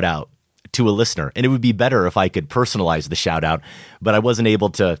shout out to a listener. And it would be better if I could personalize the shout out, but I wasn't able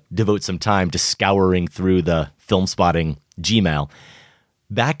to devote some time to scouring through the Film Spotting Gmail.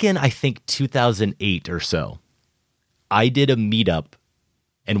 Back in, I think, 2008 or so, I did a meetup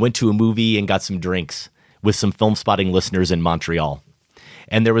and went to a movie and got some drinks with some Film Spotting listeners in Montreal.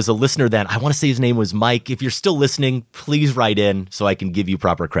 And there was a listener then, I want to say his name was Mike. If you're still listening, please write in so I can give you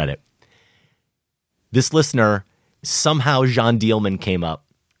proper credit. This listener, somehow Jean Dielman came up.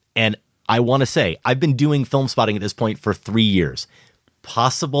 And I want to say, I've been doing Film Spotting at this point for 3 years.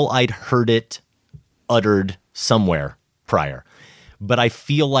 Possible I'd heard it uttered somewhere prior. But I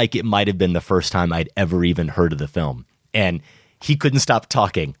feel like it might have been the first time I'd ever even heard of the film. And he couldn't stop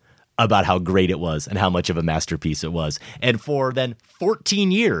talking about how great it was and how much of a masterpiece it was. And for then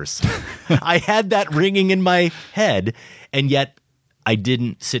 14 years, I had that ringing in my head, and yet I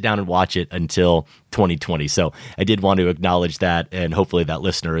didn't sit down and watch it until 2020. So I did want to acknowledge that, and hopefully that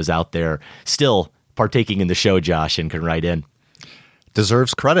listener is out there still partaking in the show, Josh, and can write in.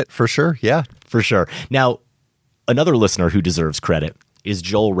 Deserves credit for sure. Yeah, for sure. Now, another listener who deserves credit is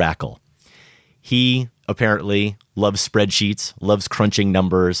Joel Rackle. He apparently loves spreadsheets, loves crunching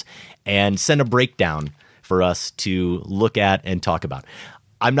numbers, and sent a breakdown for us to look at and talk about.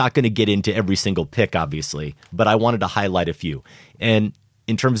 I'm not going to get into every single pick, obviously, but I wanted to highlight a few. And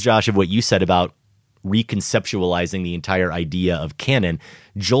in terms, Josh, of what you said about reconceptualizing the entire idea of canon,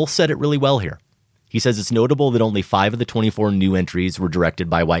 Joel said it really well here. He says it's notable that only 5 of the 24 new entries were directed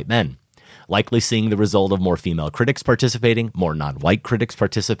by white men, likely seeing the result of more female critics participating, more non-white critics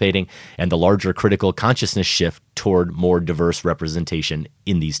participating, and the larger critical consciousness shift toward more diverse representation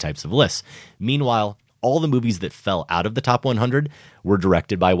in these types of lists. Meanwhile, all the movies that fell out of the top 100 were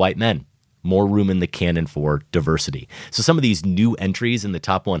directed by white men. More room in the canon for diversity. So some of these new entries in the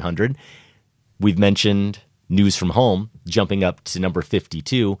top 100, we've mentioned News from Home jumping up to number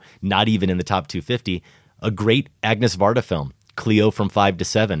 52, not even in the top 250. A great Agnes Varda film, Cleo from 5 to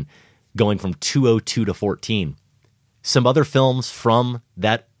 7, going from 202 to 14. Some other films from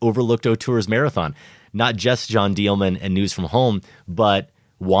that overlooked Auteurs marathon, not just John Dielman and News from Home, but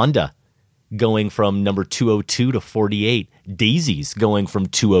Wanda going from number 202 to 48, Daisies going from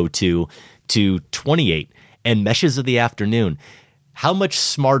 202 to 28, and Meshes of the Afternoon. How much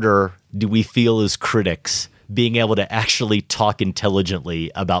smarter do we feel as critics being able to actually talk intelligently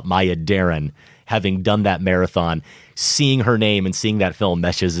about Maya Deren, having done that marathon, seeing her name and seeing that film,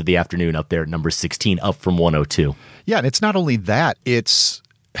 Meshes of the Afternoon, up there at number 16, up from 102. Yeah, and it's not only that,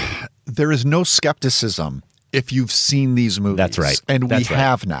 there is no skepticism if you've seen these movies. That's right. And we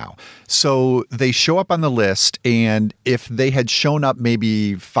have now. So they show up on the list, and if they had shown up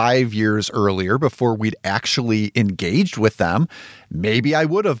maybe 5 years earlier before we'd actually engaged with them, maybe I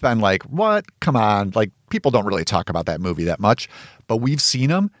would have been like, what? Come on. Like, people don't really talk about that movie that much. But we've seen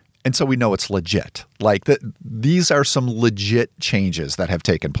them, and so we know it's legit. Like, these are some legit changes that have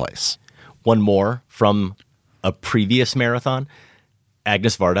taken place. One more from a previous marathon,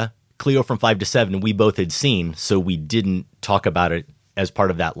 Agnes Varda, Cleo from 5 to 7, we both had seen, so we didn't talk about it as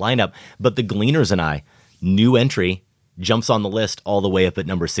part of that lineup. But The Gleaners and I, new entry, jumps on the list all the way up at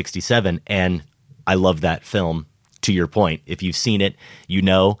number 67, and I love that film. To your point, if you've seen it, you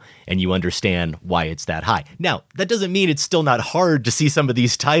know, and you understand why it's that high. Now, that doesn't mean it's still not hard to see some of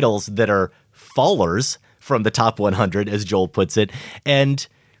these titles that are fallers from the top 100, as Joel puts it, and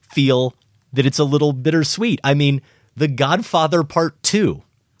feel that it's a little bittersweet. I mean, The Godfather Part 2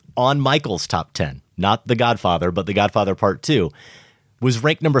 on Michael's top 10, not The Godfather, but The Godfather Part 2, was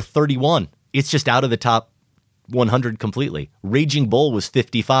ranked number 31. It's just out of the top 100 completely. Raging Bull was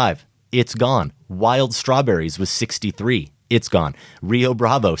 55. It's gone. Wild Strawberries was 63. It's gone. Rio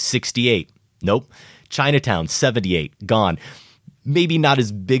Bravo, 68. Nope. Chinatown, 78. Gone. Maybe not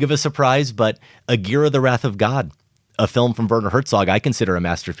as big of a surprise, but Agira, The Wrath of God, a film from Werner Herzog I consider a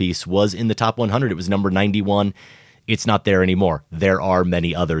masterpiece was in the top 100. It was number 91. It's not there anymore. There are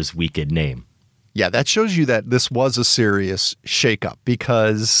many others we could name. Yeah, that shows you that this was a serious shakeup,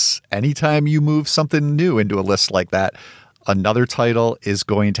 because anytime you move something new into a list like that, another title is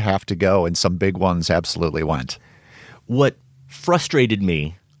going to have to go, and some big ones absolutely went. What frustrated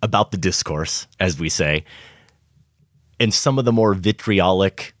me about the discourse, as we say, and some of the more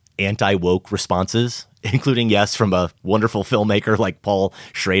vitriolic anti-woke responses, including, yes, from a wonderful filmmaker like Paul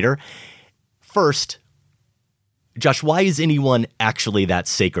Schrader. First, Josh, why is anyone actually that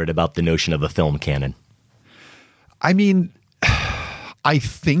sacred about the notion of a film canon? I mean, I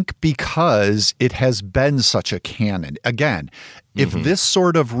think because it has been such a canon. Again, if this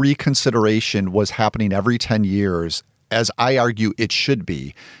sort of reconsideration was happening every 10 years, as I argue it should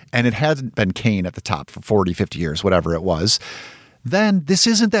be, and it hasn't been Kane at the top for 40, 50 years, whatever it was, then this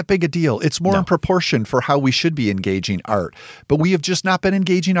isn't that big a deal. It's more in proportion for how we should be engaging art. But we have just not been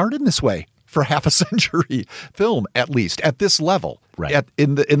engaging art in this way for half a century, film at least, at this level, right?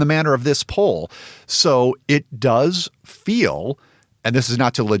 In the manner of this poll. So it does feel, and this is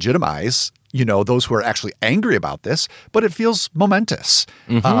not to legitimize, those who are actually angry about this, but it feels momentous.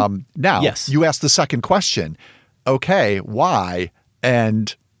 Now, yes. You ask the second question, okay, why?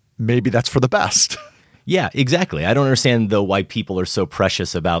 And maybe that's for the best. Yeah, exactly. I don't understand, though, why people are so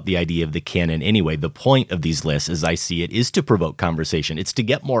precious about the idea of the canon anyway. The point of these lists, as I see it, is to provoke conversation. It's to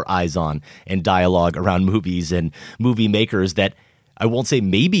get more eyes on and dialogue around movies and movie makers that I won't say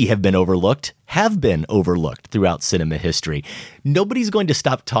maybe have been overlooked throughout cinema history. Nobody's going to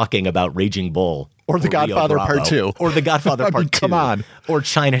stop talking about Raging Bull or The Godfather Part 2 or The Godfather Part 2. Come on. Or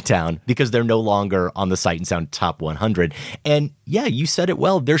Chinatown, because they're no longer on the Sight and Sound Top 100. And yeah, you said it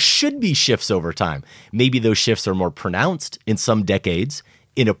well. There should be shifts over time. Maybe those shifts are more pronounced in some decades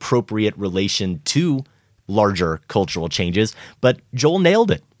in appropriate relation to larger cultural changes, but Joel nailed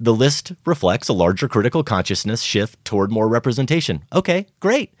it. The list reflects a larger critical consciousness shift toward more representation. Okay,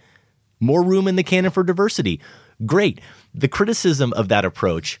 great. More room in the canon for diversity. Great. The criticism of that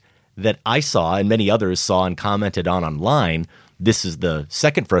approach that I saw and many others saw and commented on online, this is the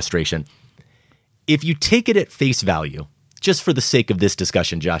second frustration. If you take it at face value, just for the sake of this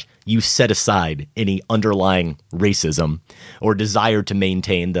discussion, Josh, you set aside any underlying racism or desire to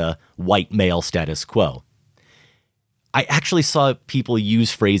maintain the white male status quo. I actually saw people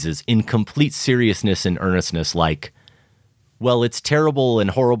use phrases in complete seriousness and earnestness like, well, it's terrible and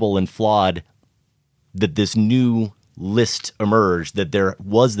horrible and flawed that this new list emerged, that there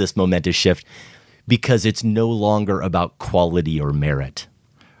was this momentous shift, because it's no longer about quality or merit.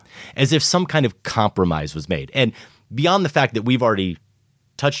 As if some kind of compromise was made. And beyond the fact that we've already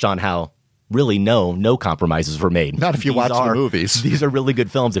touched on how really no compromises were made. Not if you watch the movies. These are really good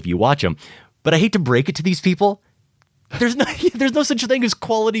films if you watch them. But I hate to break it to these people. There's no such thing as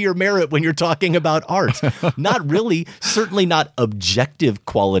quality or merit when you're talking about art. Not really. Certainly not objective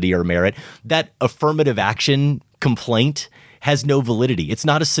quality or merit. That affirmative action complaint has no validity. It's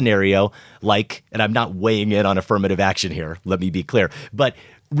not a scenario like, and I'm not weighing in on affirmative action here, let me be clear, but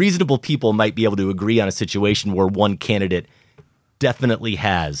reasonable people might be able to agree on a situation where one candidate definitely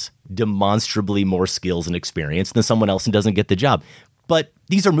has demonstrably more skills and experience than someone else and doesn't get the job. But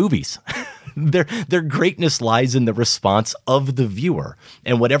these are movies. Their greatness lies in the response of the viewer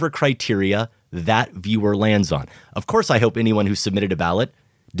and whatever criteria that viewer lands on. Of course, I hope anyone who submitted a ballot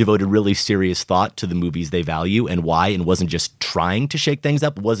devoted really serious thought to the movies they value and why, and wasn't just trying to shake things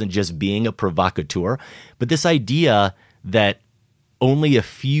up, wasn't just being a provocateur. But this idea that only a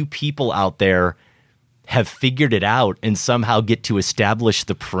few people out there have figured it out and somehow get to establish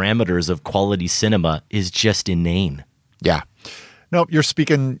the parameters of quality cinema is just inane. Yeah. No, you're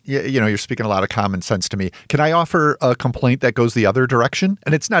speaking a lot of common sense to me. Can I offer a complaint that goes the other direction?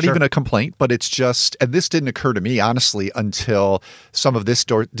 And it's not even a complaint, but it's just, and this didn't occur to me, honestly, until some of this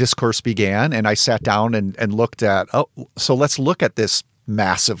discourse began. And I sat down and looked at, so let's look at this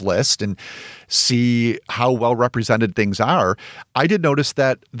massive list and see how well represented things are. I did notice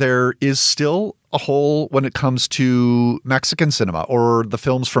that there is still a hole when it comes to Mexican cinema or the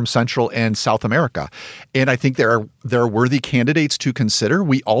films from Central and South America. And I think there are worthy candidates to consider.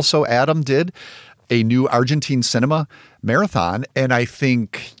 We also, Adam, did a new Argentine cinema marathon. And I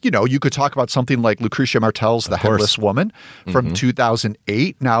think, you could talk about something like Lucrecia Martel's The Headless Woman from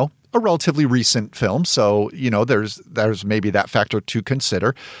 2008. Now, a relatively recent film. So, there's maybe that factor to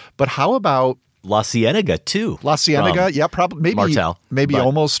consider. But how about La Cienega too. La Cienega, yeah, probably maybe Martel,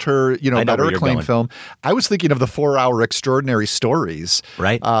 almost her, better acclaimed going. film. I was thinking of the 4-hour Extraordinary Stories,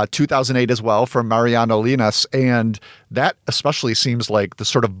 right? 2008 as well, from Mariano Linas, and that especially seems like the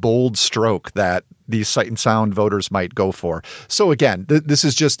sort of bold stroke that these Sight and Sound voters might go for. So again, this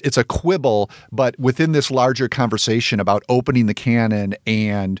is just, it's a quibble, but within this larger conversation about opening the canon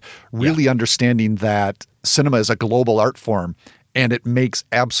and really understanding that cinema is a global art form. And it makes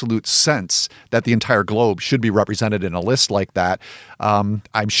absolute sense that the entire globe should be represented in a list like that. I'm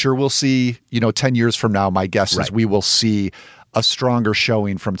sure we'll see, 10 years from now, my guess is we will see a stronger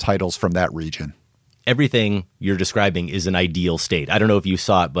showing from titles from that region. Everything you're describing is an ideal state. I don't know if you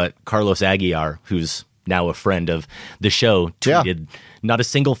saw it, but Carlos Aguiar, who's now a friend of the show, tweeted not a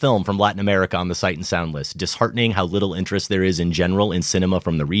single film from Latin America on the Sight and Sound list. Disheartening how little interest there is in general in cinema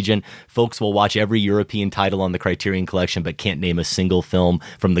from the region. Folks will watch every European title on the Criterion Collection, but can't name a single film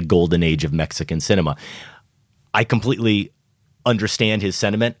from the golden age of Mexican cinema. I completely understand his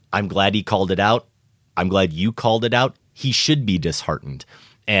sentiment. I'm glad he called it out. I'm glad you called it out. He should be disheartened.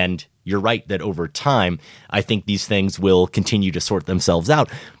 And you're right that over time, I think these things will continue to sort themselves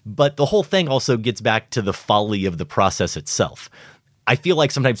out. But the whole thing also gets back to the folly of the process itself. I feel like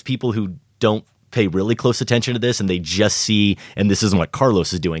sometimes people who don't pay really close attention to this and they just see, and this isn't what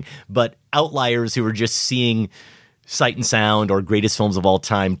Carlos is doing, but outliers who are just seeing Sight and Sound or greatest films of all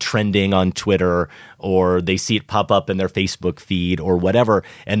time trending on Twitter, or they see it pop up in their Facebook feed or whatever,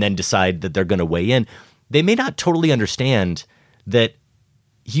 and then decide that they're going to weigh in. They may not totally understand that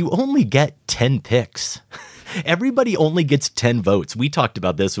you only get 10 picks. Everybody only gets 10 votes. We talked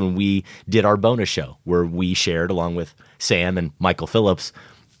about this when we did our bonus show, where we shared, along with Sam and Michael Phillips,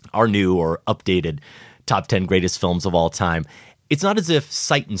 our new or updated top 10 greatest films of all time. It's not as if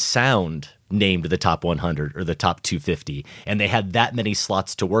Sight and Sound named the top 100 or the top 250, and they had that many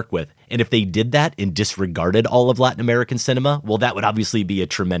slots to work with. And if they did that and disregarded all of Latin American cinema, well, that would obviously be a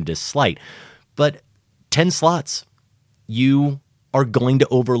tremendous slight. But 10 slots, you are going to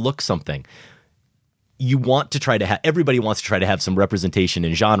overlook something. You want to try to have, everybody wants to try to have some representation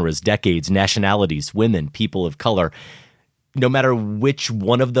in genres, decades, nationalities, women, people of color. No matter which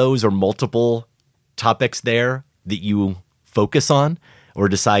one of those or multiple topics there that you focus on or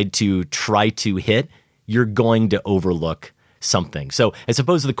decide to try to hit, you're going to overlook something. So I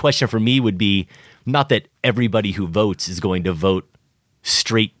suppose the question for me would be not that everybody who votes is going to vote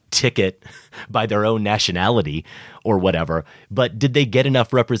straight ticket by their own nationality or whatever, but did they get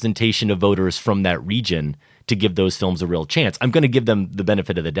enough representation of voters from that region to give those films a real chance? I'm going to give them the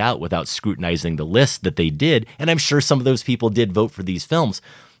benefit of the doubt without scrutinizing the list that they did, and I'm sure some of those people did vote for these films,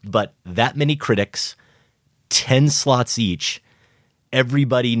 but that many critics, 10 slots each,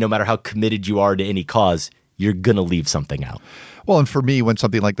 everybody, no matter how committed you are to any cause, you're going to leave something out. Well, and for me, when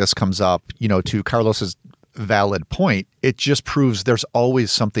something like this comes up, to Carlos's valid point, it just proves there's always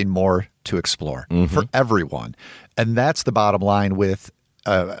something more to explore for everyone. And that's the bottom line with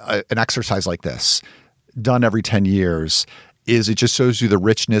an exercise like this, done every 10 years, is it just shows you the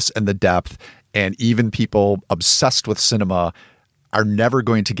richness and the depth. And even people obsessed with cinema are never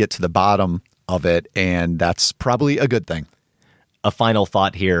going to get to the bottom of it. And that's probably a good thing. A final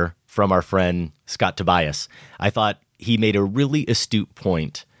thought here from our friend Scott Tobias. I thought he made a really astute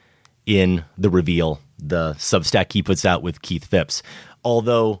point in The Reveal, the Substack he puts out with Keith Phipps.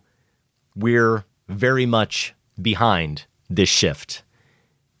 Although we're very much behind this shift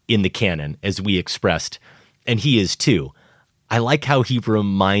in the canon, as we expressed, and he is too, I like how he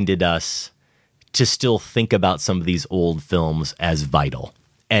reminded us to still think about some of these old films as vital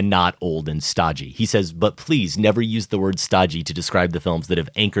and not old and stodgy. He says, but please never use the word stodgy to describe the films that have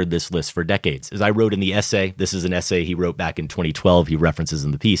anchored this list for decades. As I wrote in the essay, this is an essay he wrote back in 2012, he references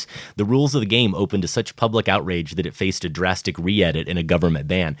in the piece, the rules of the game opened to such public outrage that it faced a drastic re-edit and a government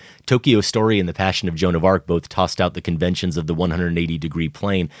ban. Tokyo Story and The Passion of Joan of Arc both tossed out the conventions of the 180-degree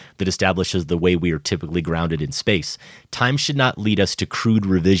plane that establishes the way we are typically grounded in space. Time should not lead us to crude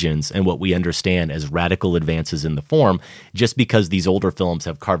revisions and what we understand as radical advances in the form, just because these older films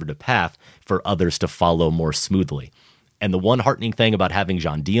have carved a path for others to follow more smoothly. And the one heartening thing about having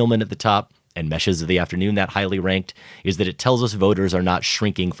John Dielman at the top and Meshes of the Afternoon that highly ranked is that it tells us voters are not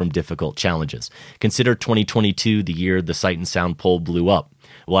shrinking from difficult challenges. Consider 2022 the year the Sight and Sound poll blew up.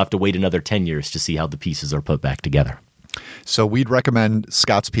 We'll have to wait another 10 years to see how the pieces are put back together. So we'd recommend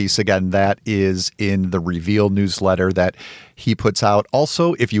Scott's piece. Again, that is in the Reveal newsletter that he puts out.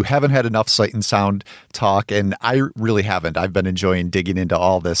 Also, if you haven't had enough Sight and Sound talk, and I really haven't, I've been enjoying digging into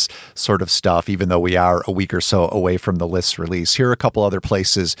all this sort of stuff, even though we are a week or so away from the list's release. Here are a couple other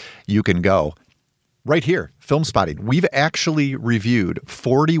places you can go. right here, Film Spotting. We've actually reviewed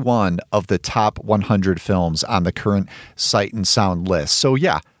 41 of the top 100 films on the current Sight and Sound list. So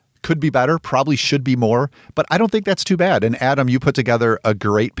yeah, could be better, probably should be more, but I don't think that's too bad. And Adam, you put together a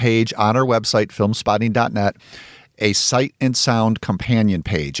great page on our website, filmspotting.net, a Sight and Sound companion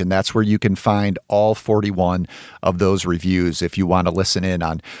page, and that's where you can find all 41 of those reviews if you want to listen in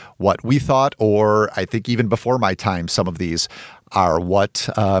on what we thought, or I think even before my time, some of these are what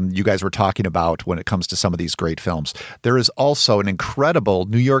you guys were talking about when it comes to some of these great films. There is also an incredible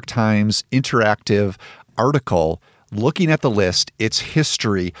New York Times interactive article looking at the list, its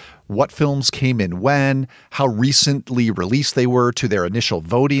history, what films came in when, how recently released they were to their initial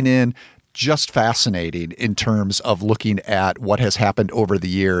voting in. Just fascinating in terms of looking at what has happened over the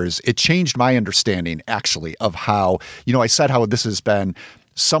years. It changed my understanding, actually, of how, I said how this has been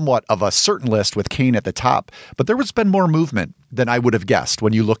somewhat of a certain list with Kane at the top, but there has been more movement than I would have guessed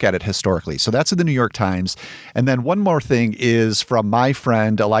when you look at it historically. So that's in the New York Times. And then one more thing is from my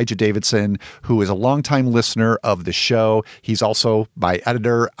friend Elijah Davidson, who is a longtime listener of the show. He's also my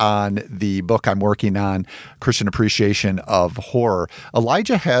editor on the book I'm working on, Christian Appreciation of Horror.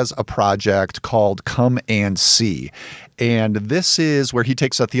 Elijah has a project called Come and See. And this is where he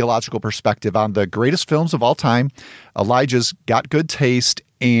takes a theological perspective on the greatest films of all time. Elijah's got good taste,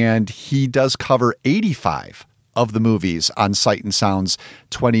 and he does cover 85 of the movies on Sight and Sound's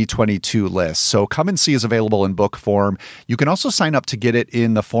 2022 list. So Come and See is available in book form. You can also sign up to get it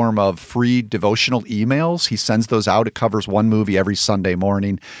in the form of free devotional emails. He sends those out. It covers one movie every Sunday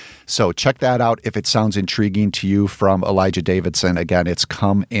morning. So check that out if it sounds intriguing to you from Elijah Davidson. Again, it's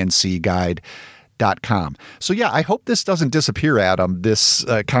comeandseeguide.com. So yeah, I hope this doesn't disappear, Adam, this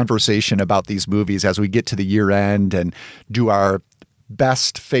conversation about these movies as we get to the year end and do our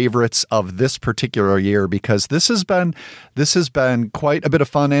best favorites of this particular year, because this has been quite a bit of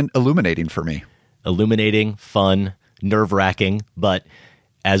fun and illuminating for me. Illuminating, fun, nerve-wracking, but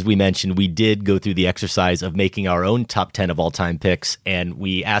as we mentioned, we did go through the exercise of making our own top 10 of all-time picks, and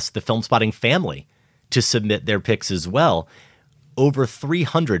we asked the Film Spotting family to submit their picks as well. Over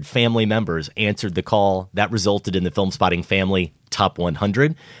 300 family members answered the call. That resulted in the Film Spotting family top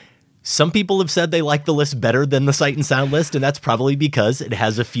 100. Some people have said they like the list better than the Sight and Sound list, and that's probably because it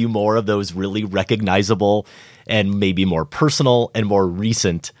has a few more of those really recognizable and maybe more personal and more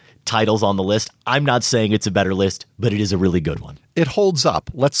recent titles on the list. I'm not saying it's a better list, but it is a really good one. It holds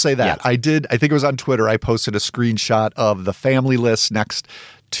up. Let's say that. Yeah. I think it was on Twitter. I posted a screenshot of the family list next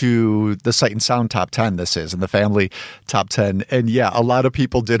to the Sight and Sound top 10 this is, and the family top 10. And yeah, a lot of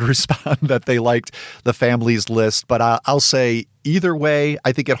people did respond that they liked the family's list, but I'll say either way,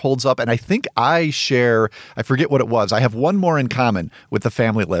 I think it holds up. And I think I forget what it was. I have one more in common with the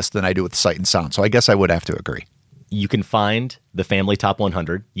family list than I do with Sight and Sound. So I guess I would have to agree. You can find the family top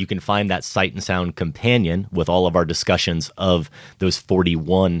 100. You can find that Sight and Sound companion with all of our discussions of those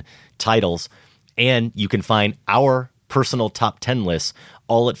 41 titles. And you can find our personal top 10 lists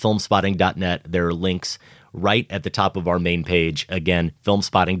all at filmspotting.net. There are links right at the top of our main page. Again,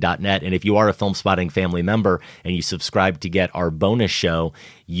 filmspotting.net. And if you are a Film Spotting family member and you subscribe to get our bonus show,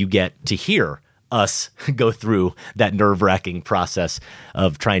 you get to hear us go through that nerve-wracking process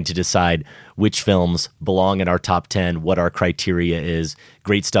of trying to decide which films belong in our top 10, what our criteria is.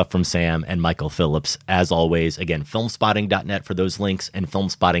 Great stuff from Sam and Michael Phillips. As always, again, filmspotting.net for those links and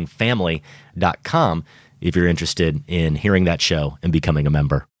filmspottingfamily.com if you're interested in hearing that show and becoming a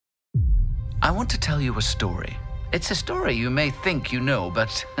member. I want to tell you a story. It's a story you may think you know,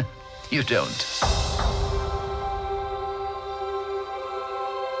 but you don't.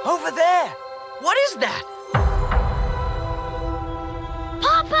 Over there! What is that?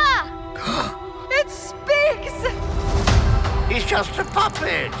 Papa! It speaks! He's just a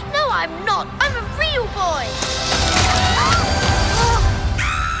puppet! No, I'm not. I'm a real boy!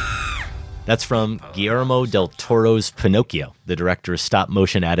 That's from Guillermo del Toro's Pinocchio, the director's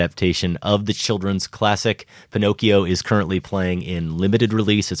stop-motion adaptation of the children's classic. Pinocchio is currently playing in limited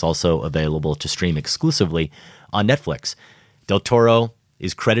release. It's also available to stream exclusively on Netflix. Del Toro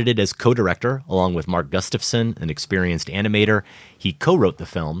is credited as co-director, along with Mark Gustafson, an experienced animator. He co-wrote the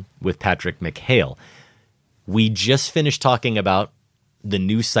film with Patrick McHale. We just finished talking about the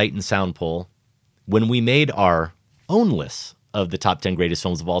new Sight and Sound poll. When we made our own lists of the top 10 greatest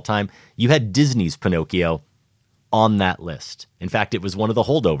films of all time, you had Disney's Pinocchio on that list. In fact, it was one of the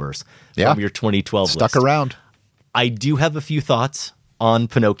holdovers from your 2012 list. Stuck around. I do have a few thoughts on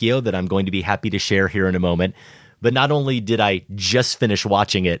Pinocchio that I'm going to be happy to share here in a moment. But not only did I just finish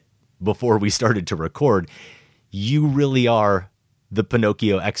watching it before we started to record, you really are the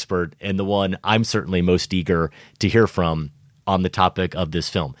Pinocchio expert and the one I'm certainly most eager to hear from on the topic of this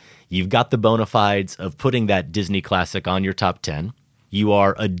film. You've got the bona fides of putting that Disney classic on your top 10. You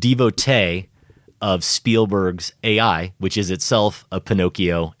are a devotee of Spielberg's AI, which is itself a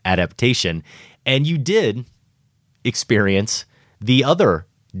Pinocchio adaptation. And you did experience the other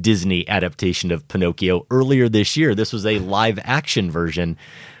Disney adaptation of Pinocchio earlier this year. This was a live action version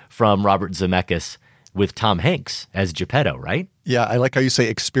from Robert Zemeckis with Tom Hanks as Geppetto, right? Yeah, I like how you say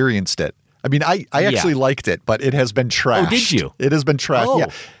experienced it. I mean, I actually liked it, but it has been trashed. Oh, did you? It has been trashed. Oh.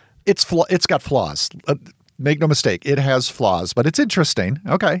 Yeah, it's got flaws. Make no mistake, it has flaws, but it's interesting.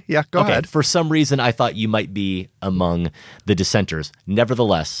 Okay, yeah, go ahead. For some reason, I thought you might be among the dissenters.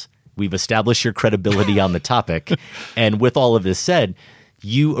 Nevertheless, we've established your credibility on the topic. And with all of this said,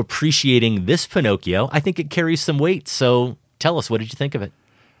 you appreciating this Pinocchio, I think it carries some weight. So tell us, what did you think of it?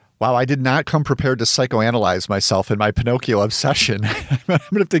 Wow, I did not come prepared to psychoanalyze myself in my Pinocchio obsession. I'm going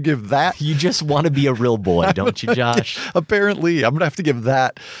to have to give that. You just want to be a real boy, don't you, Josh? Apparently, I'm going to have to give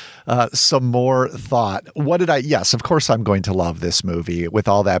that some more thought. Yes, of course I'm going to love this movie. With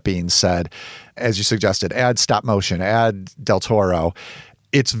all that being said, as you suggested, add stop motion, add Del Toro.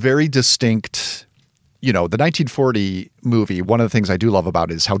 It's very distinct. You know, the 1940 movie, one of the things I do love about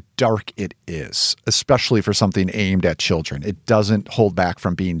it is how dark it is, especially for something aimed at children. It doesn't hold back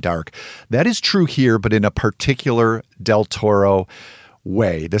from being dark. That is true here, but in a particular Del Toro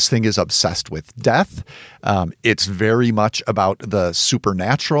way. This thing is obsessed with death. It's very much about the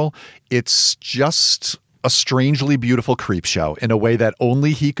supernatural. It's just a strangely beautiful creep show in a way that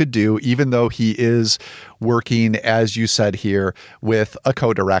only he could do, even though he is working, as you said here, with a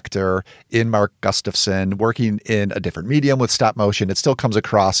co-director in Mark Gustafson, working in a different medium with stop motion. It still comes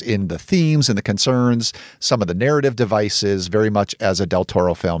across in the themes and the concerns, some of the narrative devices, very much as a Del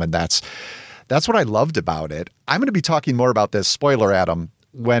Toro film. And that's what I loved about it. I'm going to be talking more about this, spoiler, Adam,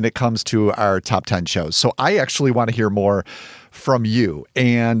 when it comes to our top 10 shows. So I actually want to hear more from you.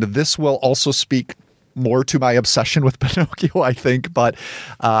 And this will also speak more to my obsession with Pinocchio, I think. But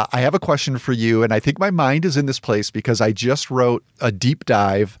I have a question for you. And I think my mind is in this place because I just wrote a deep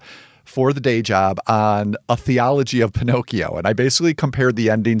dive for the day job on a theology of Pinocchio. And I basically compared the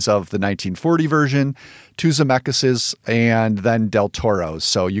endings of the 1940 version to Zemeckis's and then Del Toro's.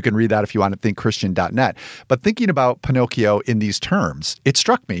 So you can read that if you want at thinkchristian.net. But thinking about Pinocchio in these terms, it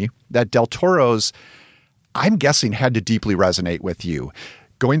struck me that Del Toro's, I'm guessing, had to deeply resonate with you.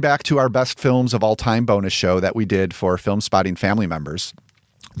 Going back to our best films of all time bonus show that we did for Film Spotting family members,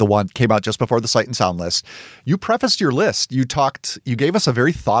 the one came out just before the Sight and Sound list, you prefaced your list. You gave us a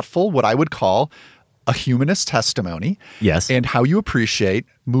very thoughtful, what I would call a humanist testimony. Yes. And how you appreciate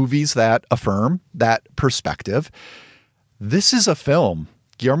movies that affirm that perspective. This is a film,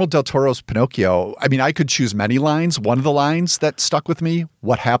 Guillermo del Toro's Pinocchio. I mean, I could choose many lines. One of the lines that stuck with me,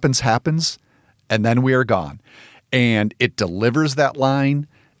 what happens, happens, and then we are gone. And it delivers that line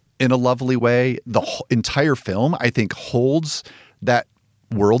in a lovely way. The entire film, I think, holds that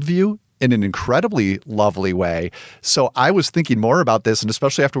worldview in an incredibly lovely way. So I was thinking more about this, and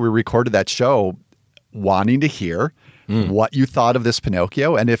especially after we recorded that show, wanting to hear what you thought of this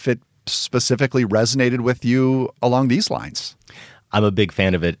Pinocchio and if it specifically resonated with you along these lines. I'm a big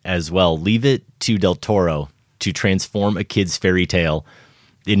fan of it as well. Leave it to Del Toro to transform a kid's fairy tale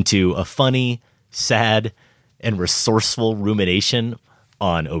into a funny, sad, and resourceful rumination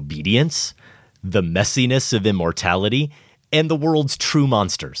on obedience, the messiness of immortality, and the world's true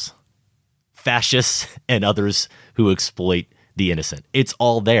monsters, fascists and others who exploit the innocent. It's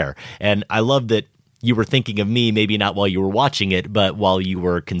all there. And I love that you were thinking of me, maybe not while you were watching it, but while you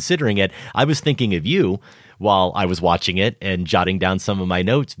were considering it. I was thinking of you while I was watching it and jotting down some of my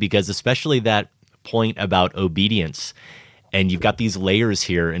notes, because especially that point about obedience. And you've got these layers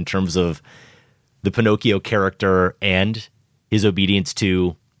here in terms of the Pinocchio character and his obedience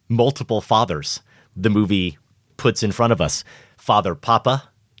to multiple fathers the movie puts in front of us. Father Papa,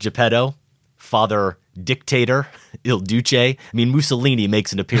 Geppetto, Father Dictator, Il Duce. I mean, Mussolini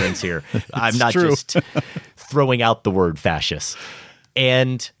makes an appearance here. I'm not just throwing out the word fascist.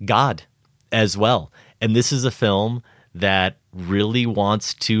 And God as well. And this is a film that really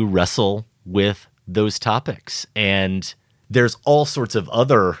wants to wrestle with those topics. And there's all sorts of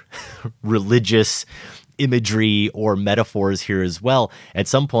other religious imagery or metaphors here as well. At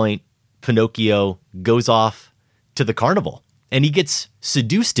some point, Pinocchio goes off to the carnival and he gets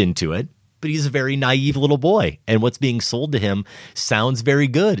seduced into it, but he's a very naive little boy. And what's being sold to him sounds very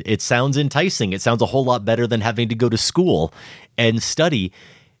good. It sounds enticing. It sounds a whole lot better than having to go to school and study.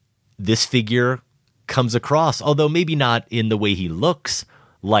 This figure comes across, although maybe not in the way he looks,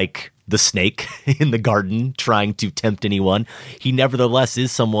 like the snake in the garden trying to tempt anyone. He nevertheless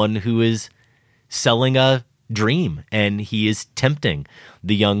is someone who is selling a dream, and he is tempting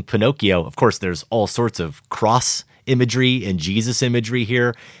the young Pinocchio. Of course, there's all sorts of cross imagery and Jesus imagery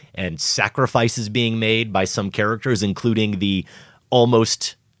here, and sacrifices being made by some characters, including the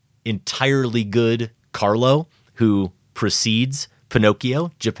almost entirely good Carlo, who precedes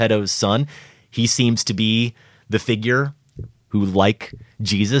Pinocchio, Geppetto's son. He seems to be the figure who, like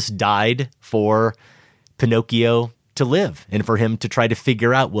Jesus, died for Pinocchio to live and for him to try to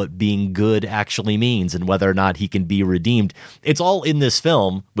figure out what being good actually means and whether or not he can be redeemed. It's all in this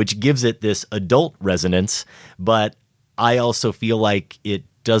film, which gives it this adult resonance, but I also feel like it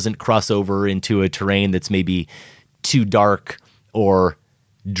doesn't cross over into a terrain that's maybe too dark or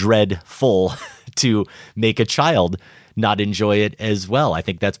dreadful to make a child not enjoy it as well. I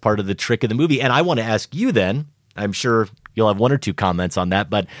think that's part of the trick of the movie. And I want to ask you then, I'm sure you'll have one or two comments on that,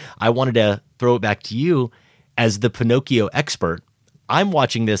 but I wanted to throw it back to you as the Pinocchio expert. I'm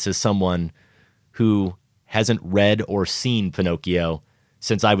watching this as someone who hasn't read or seen Pinocchio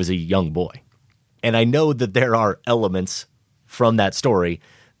since I was a young boy. And I know that there are elements from that story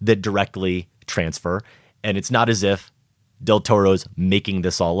that directly transfer, and it's not as if Del Toro's making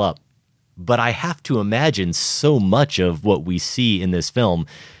this all up. But I have to imagine so much of what we see in this film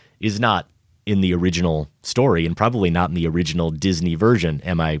is not in the original story and probably not in the original Disney version.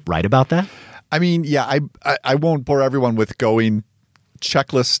 Am I right about that? I mean, yeah, I won't bore everyone with going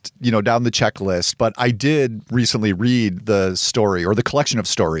checklist, down the checklist, but I did recently read the story or the collection of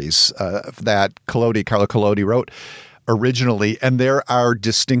stories that Carlo Collodi wrote originally, and there are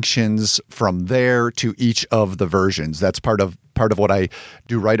distinctions from there to each of the versions. That's part of what I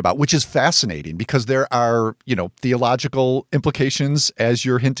do write about, which is fascinating because there are, theological implications, as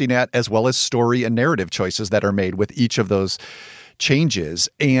you're hinting at, as well as story and narrative choices that are made with each of those changes.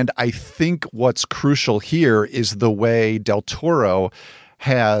 And I think what's crucial here is the way Del Toro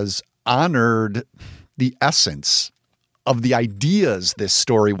has honored the essence of the ideas this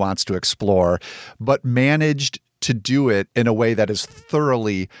story wants to explore, but managed to do it in a way that is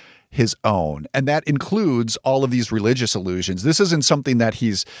thoroughly his own. And that includes all of these religious allusions. This isn't something that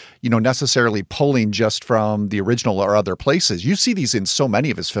he's, necessarily pulling just from the original or other places. You see these in so many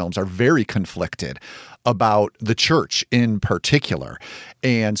of his films are very conflicted about the church in particular.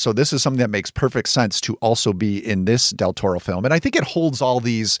 And so this is something that makes perfect sense to also be in this Del Toro film. And I think it holds all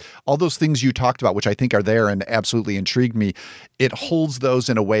those things you talked about, which I think are there and absolutely intrigued me. It holds those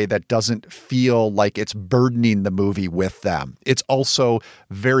in a way that doesn't feel like it's burdening the movie with them. It's also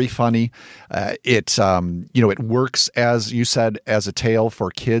very funny. It works, as you said, as a tale for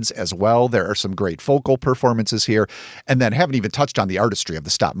kids as well. There are some great vocal performances here. And then haven't even touched on the artistry of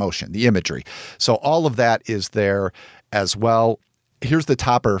the stop motion, the imagery. So all of that is there as well. Here's the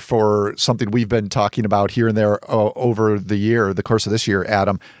topper for something we've been talking about here and there over the course of this year,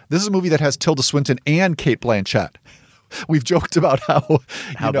 Adam. This is a movie that has Tilda Swinton and Cate Blanchett. We've joked about how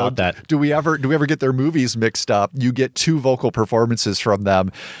about that? Do we ever get their movies mixed up? You get two vocal performances from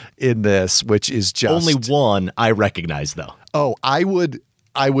them in this, which is just only one I recognize though. Oh, I would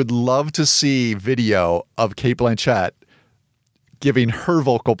love to see video of Cate Blanchett giving her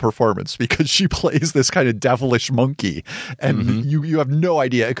vocal performance because she plays this kind of devilish monkey and you have no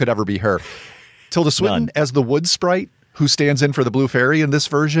idea it could ever be her. Tilda Swinton as the wood sprite who stands in for the Blue Fairy in this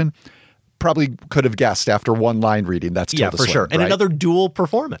version probably could have guessed after one line reading that's Tilda Swinton. Sure. And right? Another dual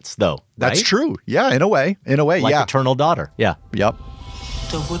performance though. That's right? true. Yeah, in a way. Like yeah. Eternal Daughter. Yeah. Yep.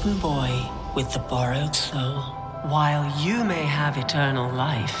 The wooden boy with the borrowed soul. While you may have eternal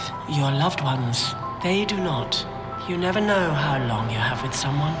life, your loved ones, they do not. You never know how long you have with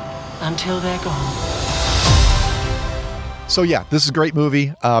someone until they're gone. So yeah, this is a great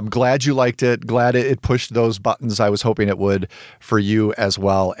movie. Glad you liked it. Glad it pushed those buttons I was hoping it would for you as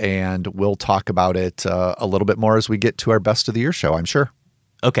well. And we'll talk about it a little bit more as we get to our Best of the Year show, I'm sure.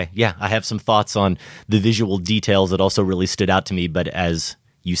 Okay, yeah, I have some thoughts on the visual details that also really stood out to me. But as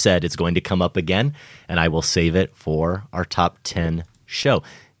you said, it's going to come up again, and I will save it for our top 10 show.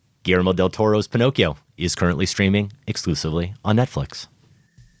 Guillermo del Toro's Pinocchio is currently streaming exclusively on Netflix.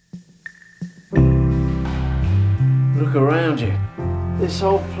 Look around you. This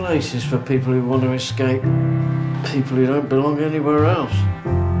whole place is for people who want to escape. People who don't belong anywhere else.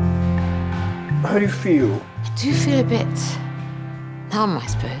 How do you feel? I do feel a bit numb, I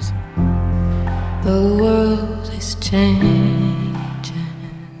suppose. The world is changing.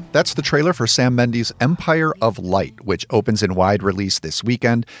 That's the trailer for Sam Mendes' Empire of Light, which opens in wide release this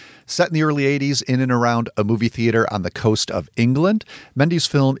weekend. Set in the early 80s in and around a movie theater on the coast of England, Mendes'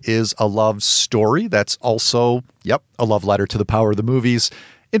 film is a love story that's also, a love letter to the power of the movies.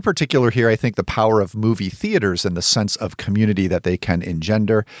 In particular here, I think the power of movie theaters and the sense of community that they can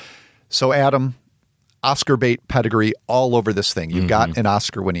engender. So, Adam, Oscar bait pedigree all over this thing. You've got an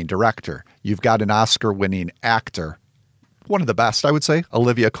Oscar-winning director. You've got an Oscar-winning actor. One of the best, I would say,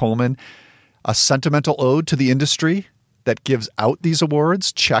 Olivia Colman. A sentimental ode to the industry that gives out these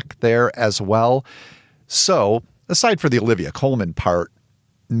awards. Check there as well. So, aside for the Olivia Colman part,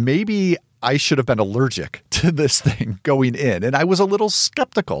 maybe I should have been allergic to this thing going in. And I was a little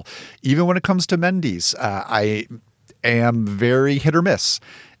skeptical. Even when it comes to Mendes, I am very hit or miss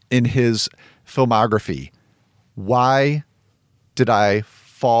in his filmography. Why did I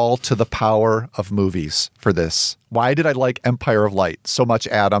fall to the power of movies for this? Why did I like Empire of Light so much,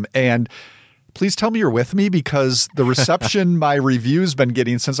 Adam? And please tell me you're with me, because the reception my review's been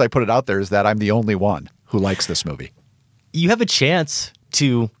getting since I put it out there is that I'm the only one who likes this movie. You have a chance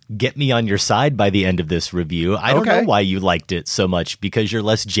to get me on your side by the end of this review. I don't know why you liked it so much, because you're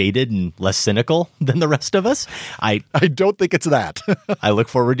less jaded and less cynical than the rest of us. I don't think it's that. I look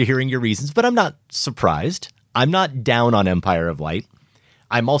forward to hearing your reasons, but I'm not surprised. I'm not down on Empire of Light.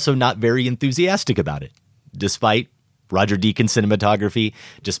 I'm also not very enthusiastic about it, despite Roger Deakins' cinematography,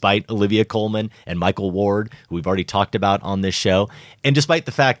 despite Olivia Colman and Michael Ward, who we've already talked about on this show, and despite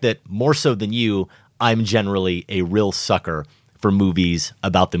the fact that, more so than you, I'm generally a real sucker for movies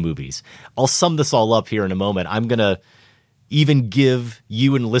about the movies. I'll sum this all up here in a moment. I'm going to even give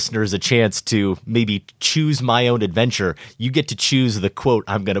you and listeners a chance to maybe choose my own adventure. You get to choose the quote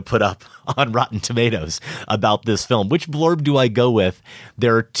I'm going to put up on Rotten Tomatoes about this film. Which blurb do I go with?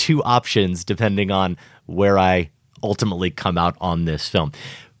 There are two options depending on where I ultimately come out on this film.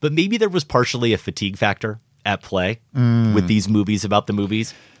 But maybe there was partially a fatigue factor at play with these movies about the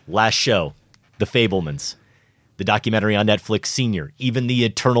movies. Last Show, The Fabelmans, the documentary on Netflix, Senior, even The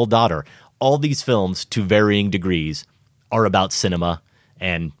Eternal Daughter. All these films, to varying degrees, are about cinema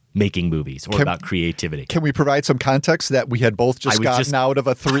and making movies, or about creativity. Can we provide some context that we had both just gotten out of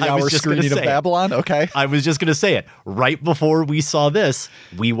a 3-hour screening of Babylon? Okay. I was just going to say it. Right before we saw this,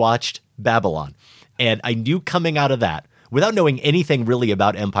 we watched Babylon. And I knew coming out of that, without knowing anything really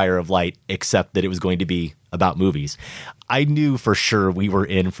about Empire of Light, except that it was going to be about movies, I knew for sure we were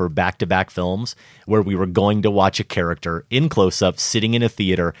in for back-to-back films where we were going to watch a character in close-up, sitting in a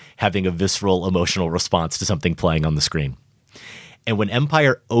theater, having a visceral emotional response to something playing on the screen. And when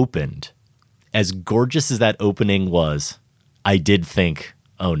Empire opened, as gorgeous as that opening was, I did think,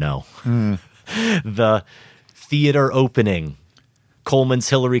 oh no. The theater opening, Coleman's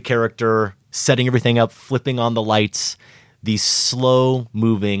Hillary character setting everything up, flipping on the lights, these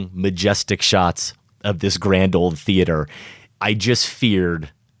slow-moving, majestic shots of this grand old theater. I just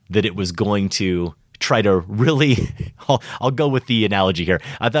feared that it was going to try to really, I'll go with the analogy here.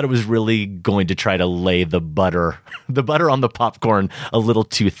 I thought it was really going to try to lay the butter on the popcorn a little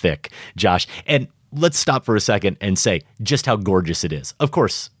too thick, Josh. And let's stop for a second and say just how gorgeous it is. Of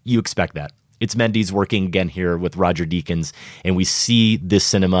course, you expect that. It's Mendes working again here with Roger Deakins, and we see this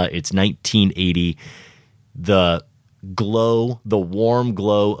cinema. It's 1980. The glow, the warm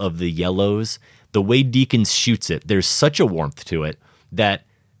glow of the yellows, the way Deakins shoots it, there's such a warmth to it that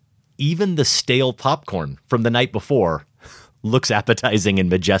even the stale popcorn from the night before looks appetizing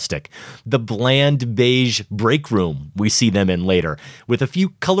and majestic. The bland beige break room we see them in later, with a few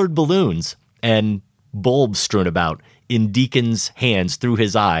colored balloons and bulbs strewn about in Deakins' hands through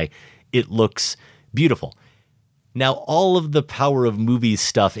his eye, it looks beautiful. Now, all of the power of movie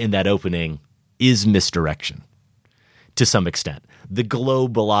stuff in that opening is misdirection to some extent. The glow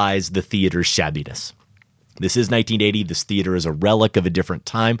belies the theater's shabbiness. This is 1980. This theater is a relic of a different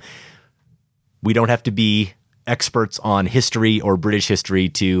time. We don't have to be experts on history or British history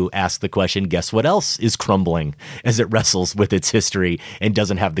to ask the question, guess what else is crumbling as it wrestles with its history and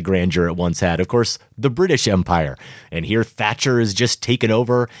doesn't have the grandeur it once had? Of course, the British Empire. And here Thatcher has just taken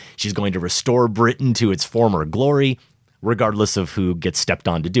over. She's going to restore Britain to its former glory, regardless of who gets stepped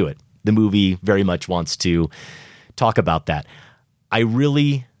on to do it. The movie very much wants to talk about that. I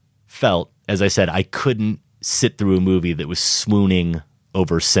really felt, as I said, I couldn't sit through a movie that was swooning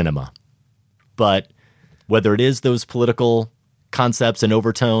over cinema. But whether it is those political concepts and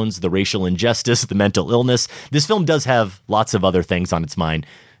overtones, the racial injustice, the mental illness, this film does have lots of other things on its mind,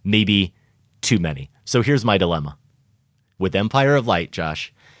 maybe too many. So here's my dilemma. With Empire of Light,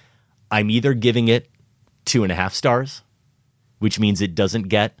 Josh, I'm either giving it 2.5 stars, which means it doesn't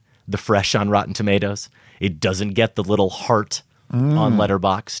get the fresh on Rotten Tomatoes. It doesn't get the little heart on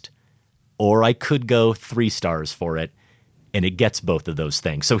Letterboxd. Or I could go 3 stars for it, and it gets both of those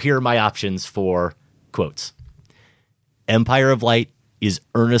things. So here are my options for quotes. Empire of Light is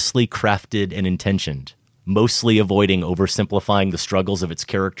earnestly crafted and intentioned, mostly avoiding oversimplifying the struggles of its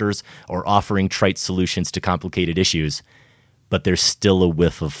characters or offering trite solutions to complicated issues, but there's still a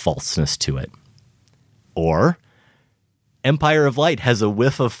whiff of falseness to it. Or Empire of Light has a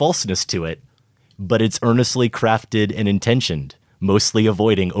whiff of falseness to it, but it's earnestly crafted and intentioned, mostly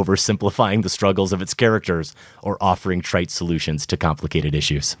avoiding oversimplifying the struggles of its characters or offering trite solutions to complicated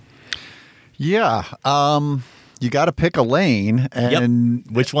issues. Yeah. You got to pick a lane. And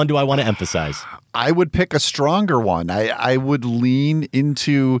Which one do I want to emphasize? I would pick a stronger one. I would lean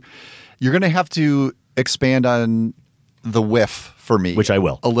into, you're going to have to expand on the whiff for me. Which I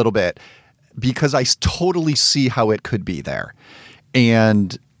will. A little bit. Because I totally see how it could be there.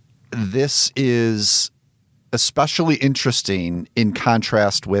 And this is especially interesting in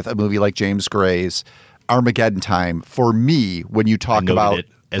contrast with a movie like James Gray's Armageddon Time for me when you talk about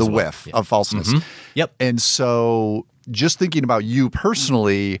the whiff of falseness. Mm-hmm. Yep. And so just thinking about you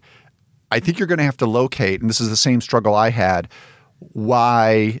personally, I think you're going to have to locate, and this is the same struggle I had,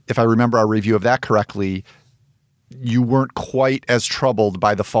 why, if I remember our review of that correctly, you weren't quite as troubled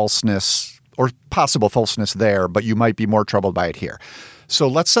by the falseness or possible falseness there, but you might be more troubled by it here. So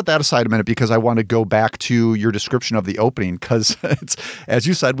let's set that aside a minute because I want to go back to your description of the opening because, as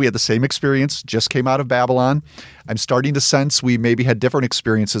you said, we had the same experience, just came out of Babylon. I'm starting to sense we maybe had different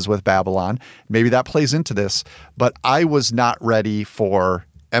experiences with Babylon. Maybe that plays into this, but I was not ready for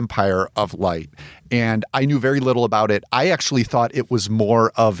Empire of Light. And I knew very little about it. I actually thought it was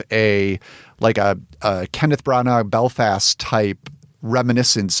more of a Kenneth Branagh Belfast type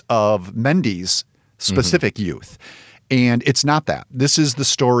reminiscence of Mendy's specific youth. And it's not that. This is the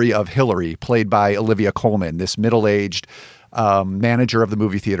story of Hillary, played by Olivia Colman, this middle-aged manager of the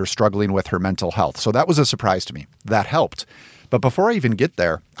movie theater struggling with her mental health. So that was a surprise to me. That helped. But before I even get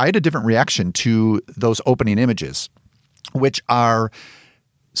there, I had a different reaction to those opening images, which are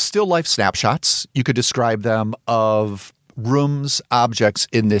still life snapshots. You could describe them of rooms, objects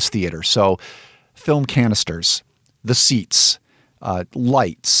in this theater. So film canisters, the seats,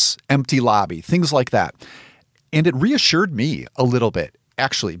 lights, empty lobby, things like that. And it reassured me a little bit,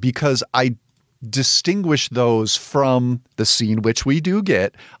 actually, because I distinguish those from the scene, which we do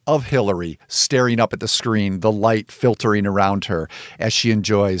get, of Hillary staring up at the screen, the light filtering around her as she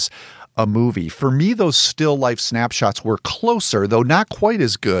enjoys a movie. For me, those still life snapshots were closer, though not quite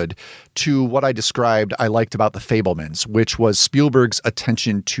as good, to what I described I liked about The Fabelmans, which was Spielberg's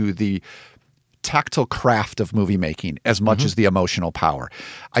attention to the tactile craft of movie making as much as the emotional power.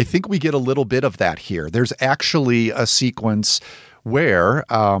 I think we get a little bit of that here. There's actually a sequence where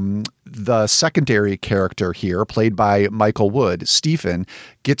the secondary character here, played by Michael Wood, Stephen,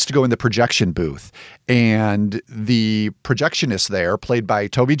 gets to go in the projection booth. And the projectionist there, played by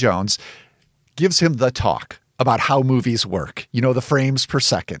Toby Jones, gives him the talk about how movies work, the frames per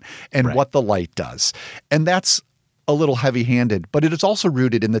second and what the light does. And that's a little heavy-handed, but it is also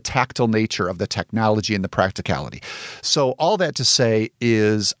rooted in the tactile nature of the technology and the practicality. So all that to say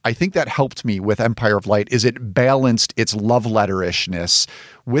is I think that helped me with Empire of Light is it balanced its love letter-ishness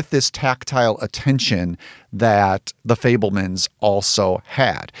with this tactile attention that The Fabelmans also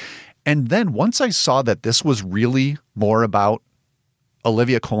had. And then once I saw that this was really more about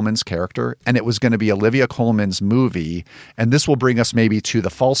Olivia Colman's character and it was going to be Olivia Colman's movie, and this will bring us maybe to the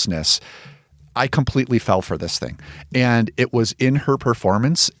falseness, I completely fell for this thing. And it was in her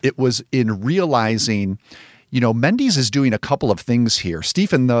performance. It was in realizing, Mendes is doing a couple of things here.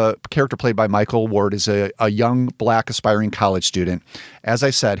 Stephen, the character played by Michael Ward, is a young black aspiring college student. As I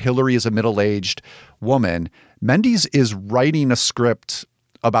said, Hillary is a middle-aged woman. Mendes is writing a script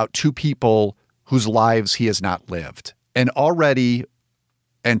about two people whose lives he has not lived. And already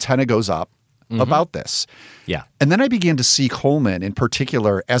antenna goes up about this. Yeah. And then I began to see Colman in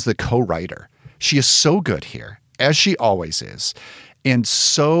particular as the co-writer. She is so good here, as she always is, and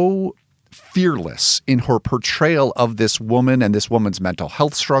so fearless in her portrayal of this woman and this woman's mental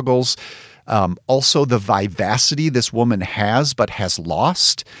health struggles. Also the vivacity this woman has but has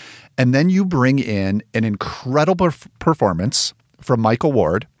lost. And then you bring in an incredible performance from Michael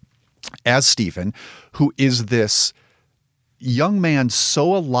Ward as Stephen, who is this young man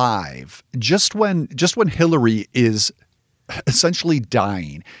so alive. Just when Hillary is essentially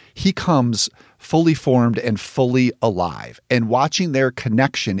dying, he comes fully formed and fully alive. And watching their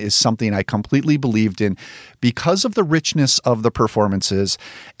connection is something I completely believed in because of the richness of the performances.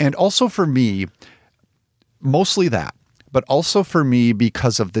 And also for me, mostly that, but also for me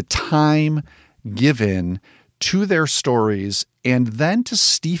because of the time given to their stories and then to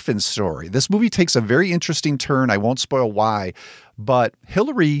Stephen's story. This movie takes a very interesting turn. I won't spoil why, but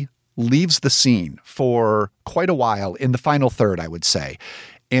Hillary leaves the scene for quite a while in the final third, I would say.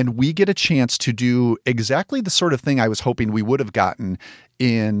 And we get a chance to do exactly the sort of thing I was hoping we would have gotten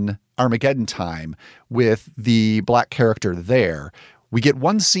in Armageddon Time with the black character there. We get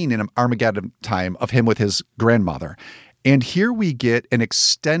one scene in Armageddon Time of him with his grandmother. And here we get an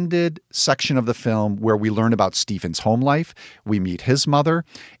extended section of the film where we learn about Stephen's home life. We meet his mother,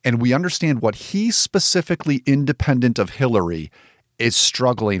 and we understand what he specifically, independent of Hillary, is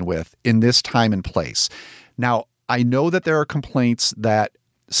struggling with in this time and place. Now, I know that there are complaints that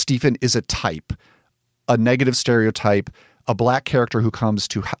Stephen is a type, a negative stereotype, a black character who comes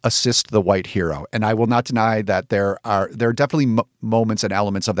to assist the white hero. And I will not deny that there are definitely moments and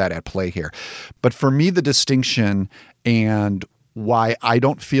elements of that at play here. But for me, the distinction and why I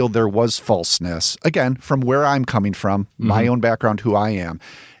don't feel there was falseness, again, from where I'm coming from, my own background, who I am,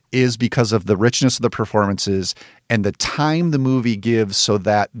 is because of the richness of the performances and the time the movie gives so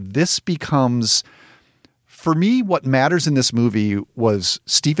that this becomes, for me, what matters in this movie was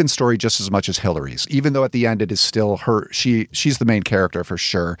Stephen's story just as much as Hillary's, even though at the end it is still her. She's the main character for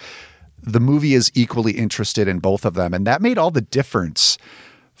sure. The movie is equally interested in both of them. And that made all the difference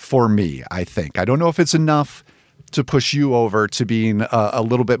for me, I think. I don't know if it's enough to push you over to being a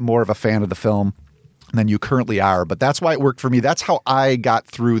little bit more of a fan of the film than you currently are, but that's why it worked for me. That's how I got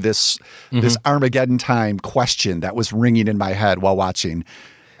through this Armageddon Time question that was ringing in my head while watching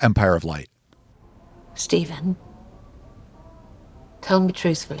Empire of Light. Stephen, tell me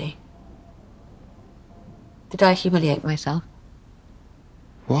truthfully, did I humiliate myself?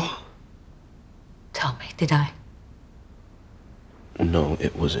 What? Tell me, did I? No,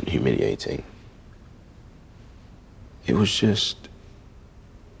 it wasn't humiliating. It was just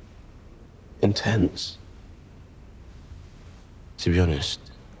intense. To be honest,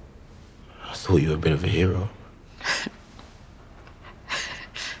 I thought you were a bit of a hero.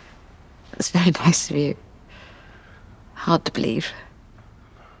 That's very nice of you. Hard to believe.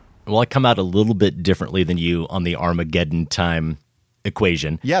 Well, I come out a little bit differently than you on the Armageddon Time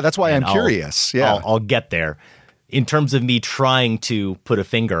equation. Yeah, that's why I'm curious. Yeah, I'll get there. In terms of me trying to put a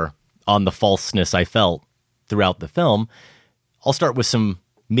finger on the falseness I felt throughout the film, I'll start with some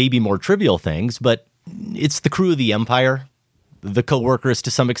maybe more trivial things, but it's the crew of the Empire. The co-workers,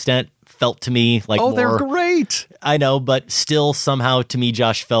 to some extent, felt to me like more... they're great! I know, but still somehow to me,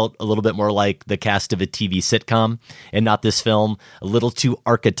 Josh, felt a little bit more like the cast of a TV sitcom and not this film. A little too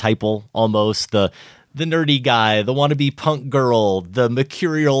archetypal, almost. The nerdy guy, the wannabe punk girl, the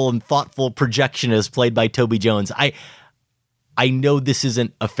mercurial and thoughtful projectionist played by Toby Jones. I know this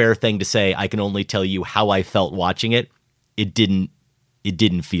isn't a fair thing to say. I can only tell you how I felt watching it. It didn't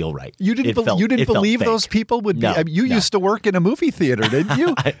feel right. You didn't believe those people would be. No, I mean, you used to work in a movie theater, didn't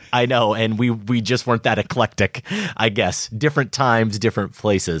you? I know, and we just weren't that eclectic, I guess. Different times, different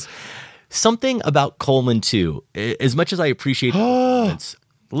places. Something about Coleman too. As much as I appreciate the performance,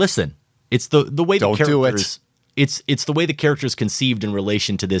 listen, it's the way the characters. It's the way the characters conceived in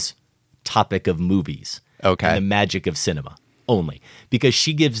relation to this topic of movies. Okay, and the magic of cinema only, because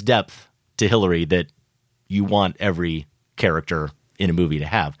she gives depth to Hillary that you want every character in a movie to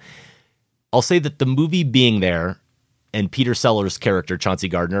have. I'll say that the movie being there and Peter Sellers' character, Chauncey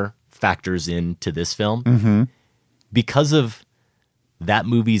Gardner, factors into this film because of that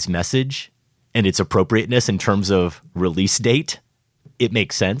movie's message and its appropriateness in terms of release date. It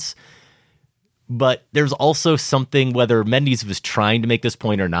makes sense. But there's also something, whether Mendes was trying to make this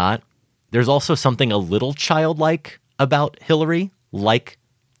point or not, there's also something a little childlike about Hillary, like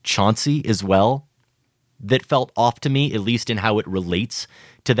Chauncey as well, that felt off to me, at least in how it relates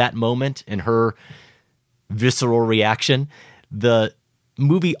to that moment and her visceral reaction. The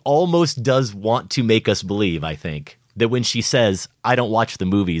movie almost does want to make us believe, I think, that when she says, I don't watch the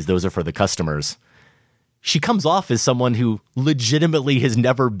movies, those are for the customers, she comes off as someone who legitimately has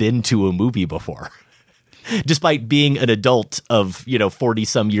never been to a movie before. Despite being an adult of, 40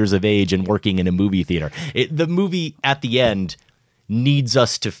 some years of age and working in a movie theater. The movie at the end needs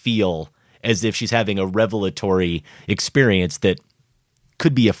us to feel as if she's having a revelatory experience that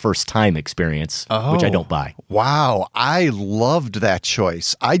could be a first-time experience, which I don't buy. Wow. I loved that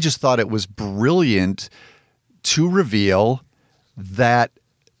choice. I just thought it was brilliant to reveal that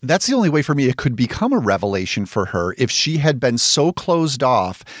that's the only way for me it could become a revelation for her if she had been so closed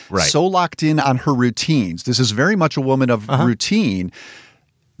off, so locked in on her routines. This is very much a woman of routine,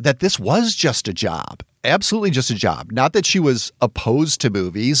 that this was just a job. Absolutely just a job. Not that she was opposed to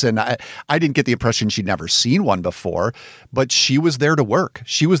movies, and I didn't get the impression she'd never seen one before, but she was there to work.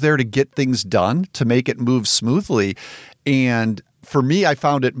 She was there to get things done, to make it move smoothly. And for me, I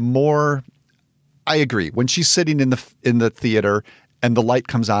found it more, I agree. When she's sitting in the theater and the light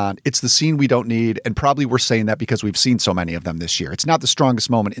comes on, it's the scene we don't need, and probably we're saying that because we've seen so many of them this year. It's not the strongest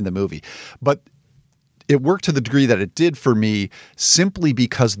moment in the movie, but it worked to the degree that it did for me simply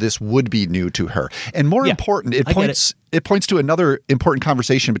because this would be new to her. And more important, it points to another important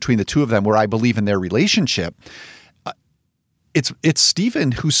conversation between the two of them where I believe in their relationship. It's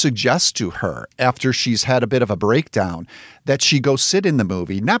Stephen who suggests to her after she's had a bit of a breakdown that she go sit in the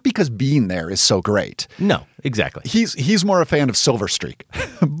movie, not because being there is so great. No, exactly. He's more a fan of Silver Streak,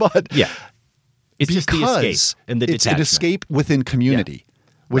 but it's just the escape and the it's an detachment. escape within community,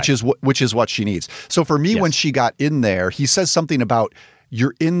 which is what she needs. So for me, when she got in there, he says something about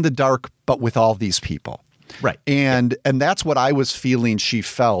you're in the dark, but with all these people. Right. And that's what I was feeling she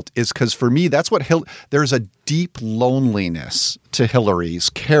felt, is because for me, that's what there's a deep loneliness to Hillary's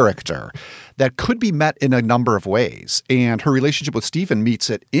character that could be met in a number of ways. And her relationship with Stephen meets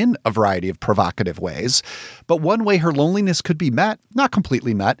it in a variety of provocative ways. But one way her loneliness could be met, not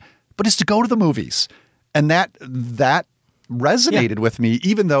completely met, but is to go to the movies. And that resonated with me,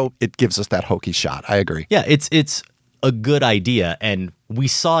 even though it gives us that hokey shot. I agree. Yeah, it's a good idea, and we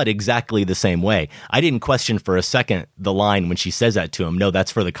saw it exactly the same way. I didn't question for a second the line when she says that to him. No,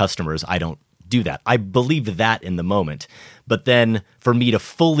 that's for the customers. I don't do that. I believed that in the moment. But then for me to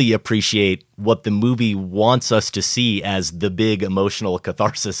fully appreciate what the movie wants us to see as the big emotional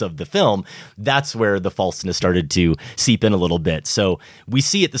catharsis of the film, that's where the falseness started to seep in a little bit. So we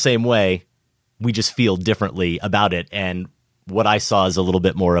see it the same way. We just feel differently about it. And what I saw is a little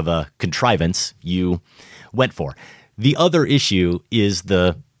bit more of a contrivance you went for. The other issue is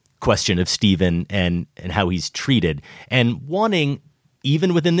the question of Stephen and how he's treated, and wanting,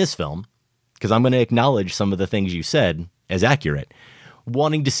 even within this film, because I'm going to acknowledge some of the things you said as accurate,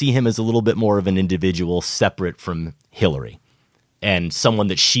 wanting to see him as a little bit more of an individual separate from Hillary and someone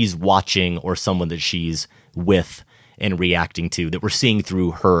that she's watching or someone that she's with and reacting to, that we're seeing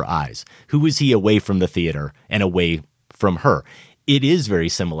through her eyes. Who is he away from the theater and away from her? It is very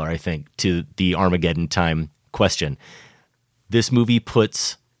similar, I think, to the Armageddon Time question. This movie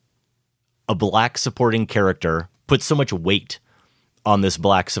puts a black supporting character, puts so much weight on this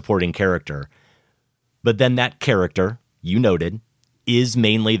black supporting character, but then that character, you noted, is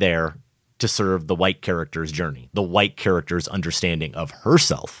mainly there to serve the white character's journey, the white character's understanding of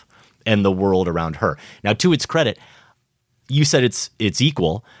herself and the world around her. Now, to its credit, you said it's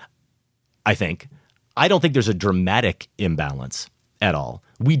equal, I think. I don't think there's a dramatic imbalance at all.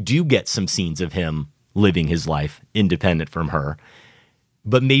 We do get some scenes of him living his life independent from her,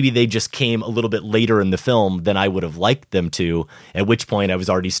 but maybe they just came a little bit later in the film than I would have liked them to, at which point I was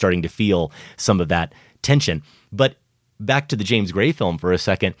already starting to feel some of that tension. But back to the James Gray film for a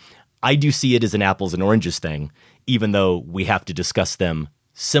second, I do see it as an apples and oranges thing, even though we have to discuss them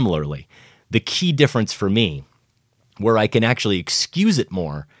similarly. The key difference for me, where I can actually excuse it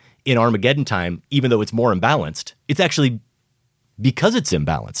more in Armageddon Time, even though it's more imbalanced, it's actually because it's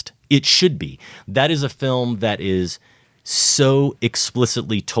imbalanced. It should be. That is a film that is so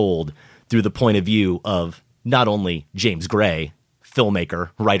explicitly told through the point of view of not only James Gray,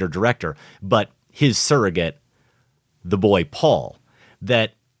 filmmaker, writer, director, but his surrogate, the boy Paul,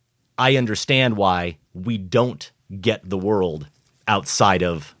 that I understand why we don't get the world outside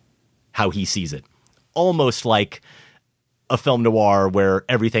of how he sees it. Almost like a film noir where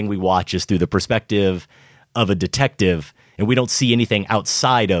everything we watch is through the perspective of a detective, and we don't see anything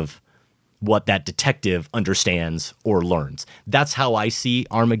outside of what that detective understands or learns. That's how I see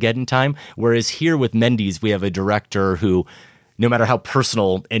Armageddon Time. Whereas here with Mendes, we have a director who, no matter how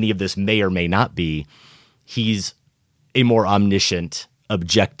personal any of this may or may not be, he's a more omniscient,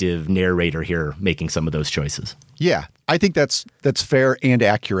 objective narrator here making some of those choices. Yeah, I think that's fair and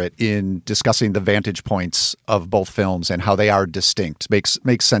accurate in discussing the vantage points of both films and how they are distinct. Makes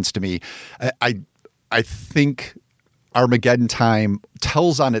sense to me. I think Armageddon Time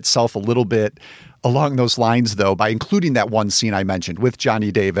tells on itself a little bit along those lines, though, by including that one scene I mentioned with Johnny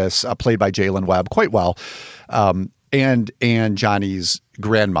Davis, played by Jalen Webb, quite well, and Johnny's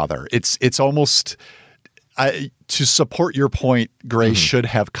grandmother. It's almost to support your point. Gray should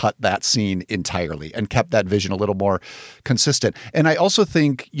have cut that scene entirely and kept that vision a little more consistent. And I also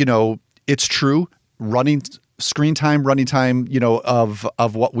think, it's true. Running time,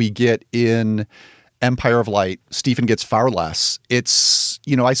 of what we get in Empire of Light, Stephen gets far less. It's,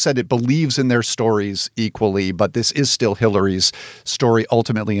 I said it believes in their stories equally, but this is still Hillary's story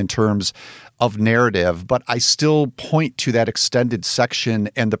ultimately in terms of narrative. But I still point to that extended section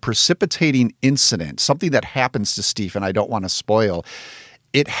and the precipitating incident, something that happens to Stephen I don't want to spoil.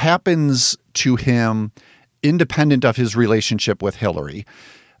 It happens to him independent of his relationship with Hillary.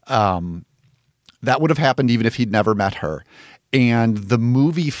 That would have happened even if he'd never met her. And the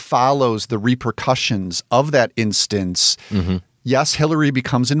movie follows the repercussions of that instance yes, Hillary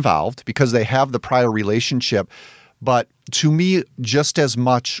becomes involved because they have the prior relationship. But to me, just as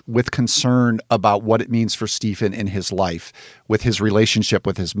much with concern about what it means for Stephen in his life, with his relationship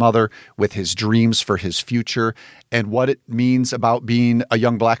with his mother, with his dreams for his future, and what it means about being a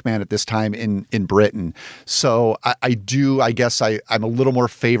young black man at this time in Britain. So I guess I'm a little more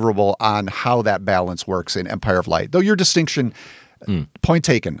favorable on how that balance works in Empire of Light. Though your distinction, point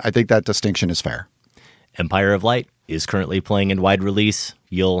taken, I think that distinction is fair. Empire of Light is currently playing in wide release.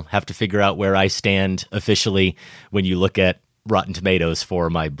 You'll have to figure out where I stand officially when you look at Rotten Tomatoes for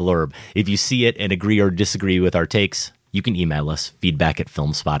my blurb. If you see it and agree or disagree with our takes, you can email us,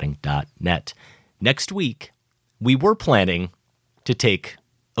 feedback@filmspotting.net. Next week, we were planning to take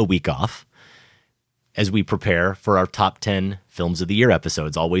a week off as we prepare for our top 10 Films of the Year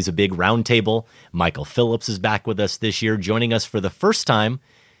episodes. Always a big roundtable. Michael Phillips is back with us this year, joining us for the first time.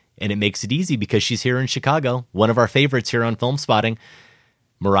 And it makes it easy because she's here in Chicago. One of our favorites here on Film Spotting,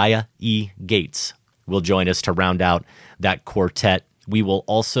 Mariah E. Gates, will join us to round out that quartet. We will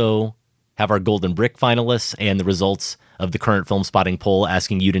also have our Golden Brick finalists and the results of the current Film Spotting poll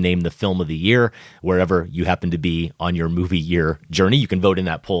asking you to name the film of the year wherever you happen to be on your movie year journey. You can vote in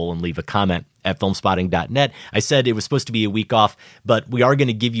that poll and leave a comment at filmspotting.net. I said it was supposed to be a week off, but we are going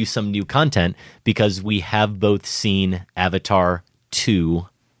to give you some new content because we have both seen Avatar 2,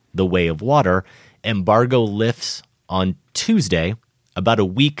 The Way of Water. Embargo lifts on Tuesday, about a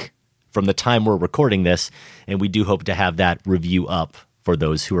week from the time we're recording this, and we do hope to have that review up for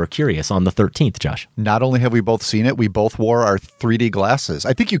those who are curious on the 13th, Josh. Not only have we both seen it, we both wore our 3D glasses.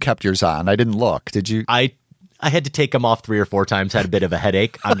 I think you kept yours on. I didn't look. Did you? I had to take them off 3 or 4 times, had a bit of a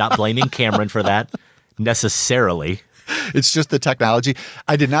headache. I'm not blaming Cameron for that necessarily. It's just the technology.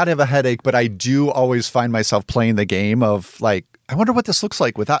 I did not have a headache, but I do always find myself playing the game of like, I wonder what this looks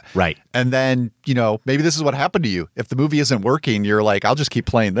like without. Right. And then, maybe this is what happened to you. If the movie isn't working, you're like, I'll just keep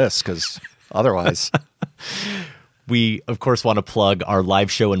playing this because otherwise. We, of course, want to plug our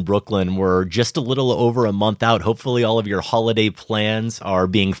live show in Brooklyn. We're just a little over a month out. Hopefully all of your holiday plans are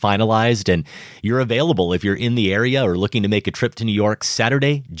being finalized and you're available if you're in the area or looking to make a trip to New York.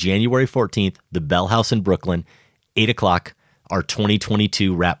 Saturday, January 14th, the Bell House in Brooklyn, 8 o'clock. Our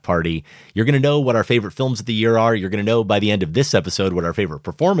 2022 wrap party. You're going to know what our favorite films of the year are. You're going to know by the end of this episode what our favorite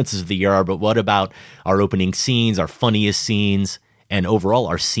performances of the year are. But what about our opening scenes, our funniest scenes, and overall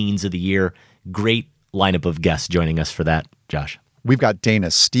our scenes of the year? Great lineup of guests joining us for that, Josh. We've got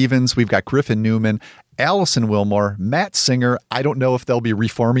Dana Stevens. We've got Griffin Newman, Allison Wilmore, Matt Singer. I don't know if they'll be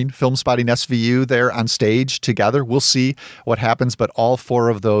reforming Film Spotting SVU there on stage together. We'll see what happens, but all 4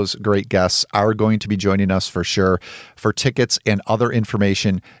 of those great guests are going to be joining us for sure. For tickets and other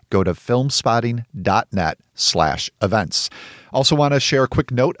information, go to filmspotting.net/events. Also want to share a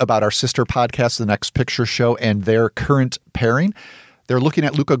quick note about our sister podcast, The Next Picture Show, and their current pairing. They're looking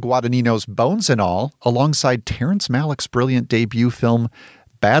at Luca Guadagnino's Bones and All alongside Terrence Malick's brilliant debut film,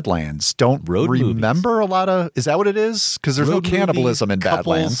 Badlands. Don't remember a lot of... Is that what it is? Because there's no cannibalism in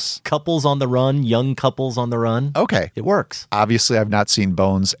Badlands. Couples on the run, young couples on the run. Okay. It works. Obviously, I've not seen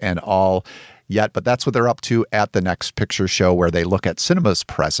Bones and All yet, but that's what they're up to at The Next Picture Show, where they look at cinema's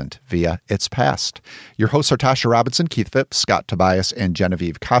present via its past. Your hosts are Tasha Robinson, Keith Phipps, Scott Tobias, and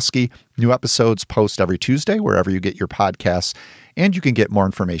Genevieve Koski. New episodes post every Tuesday, wherever you get your podcasts, and you can get more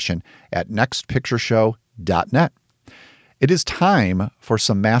information at nextpictureshow.net. It is time for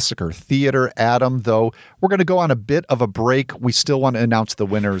some Massacre Theater, Adam, though we're going to go on a bit of a break. We still want to announce the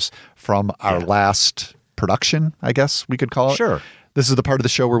winners from our last production, I guess we could call it. Sure. This is the part of the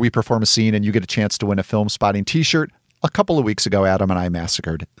show where we perform a scene and you get a chance to win a Film Spotting t-shirt. A couple of weeks ago, Adam and I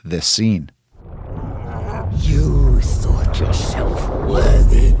massacred this scene. You thought yourself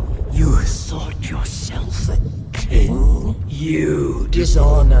worthy. You thought yourself a king. You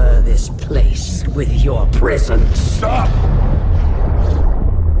dishonor this place with your presence. Stop!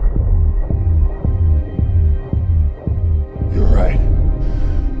 You're right.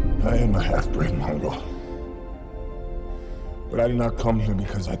 I am a half-bred Mongol. But I did not come here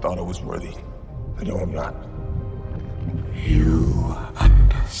because I thought I was worthy. I know I'm not. You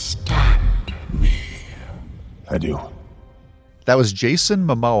understand me. I do. That was Jason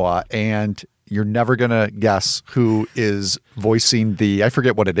Momoa, and you're never going to guess who is voicing the, I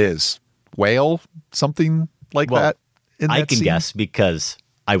forget what it is, whale? Something like that? I can guess because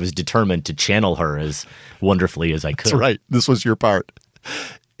I was determined to channel her as wonderfully as I could. That's right. This was your part.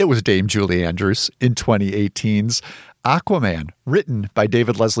 It was Dame Julie Andrews in 2018's Aquaman, written by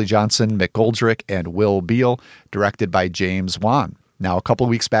David Leslie Johnson, Mick Goldrick, and Will Beal, directed by James Wan. Now, a couple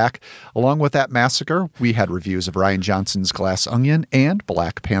weeks back, along with that massacre, we had reviews of Rian Johnson's Glass Onion and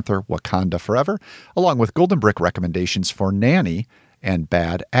Black Panther Wakanda Forever, along with Golden Brick recommendations for Nanny and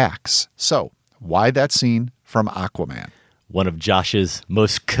Bad Axe. So, why that scene from Aquaman? One of Josh's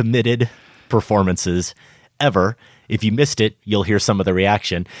most committed performances ever. If you missed it, you'll hear some of the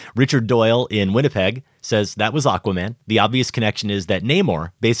reaction. Richard Doyle in Winnipeg says that was Aquaman. The obvious connection is that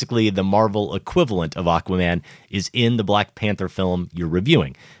Namor, basically the Marvel equivalent of Aquaman, is in the Black Panther film you're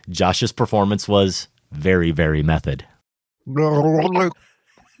reviewing. Josh's performance was very, very method.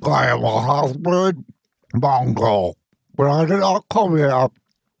 I am a husband, Mongo, but I did not come here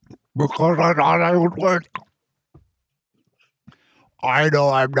because I thought I would win. I know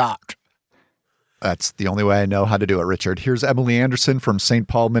I'm not. That's the only way I know how to do it, Richard. Here's Emily Anderson from St.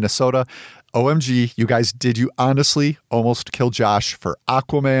 Paul, Minnesota. OMG, you guys, did you honestly almost kill Josh for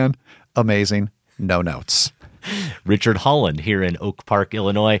Aquaman? Amazing. No notes. Richard Holland here in Oak Park,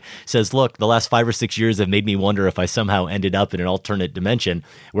 Illinois says, look, the last 5 or 6 years have made me wonder if I somehow ended up in an alternate dimension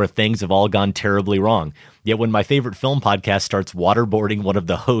where things have all gone terribly wrong. Yet when my favorite film podcast starts waterboarding one of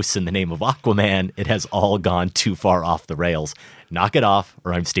the hosts in the name of Aquaman, it has all gone too far off the rails. Knock it off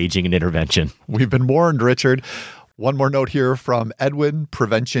or I'm staging an intervention. We've been warned, Richard. One more note here from Edwin,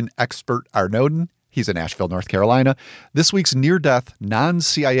 prevention expert Arnodin. He's in Asheville, North Carolina. This week's near-death,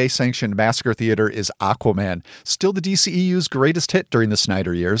 non-CIA sanctioned massacre theater is Aquaman, still the DCEU's greatest hit during the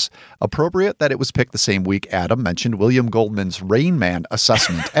Snyder years. Appropriate that it was picked the same week Adam mentioned William Goldman's Rain Man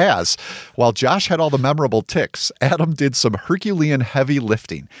assessment as, while Josh had all the memorable ticks, Adam did some Herculean heavy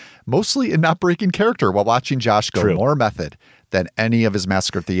lifting, mostly in not breaking character while watching Josh go more method than any of his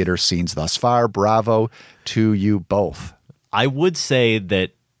massacre theater scenes thus far. Bravo to you both. I would say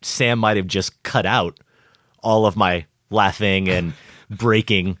that Sam might have just cut out all of my laughing and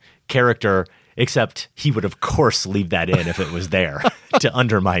breaking character, except he would, of course, leave that in if it was there to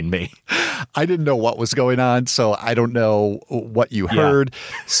undermine me. I didn't know what was going on, so I don't know what you heard. Yeah.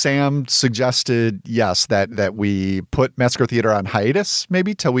 Sam suggested, yes, that we put Massacre Theater on hiatus,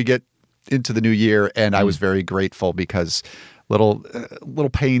 maybe, till we get into the new year, and I was very grateful because little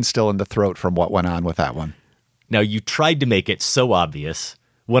pain still in the throat from what went on with that one. Now, you tried to make it so obvious.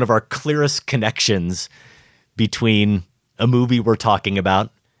 One of our clearest connections between a movie we're talking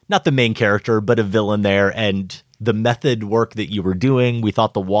about, not the main character, but a villain there, and the method work that you were doing. We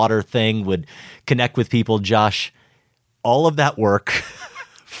thought the water thing would connect with people. Josh, all of that work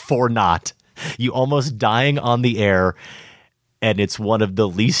for naught. You almost dying on the air, and it's one of the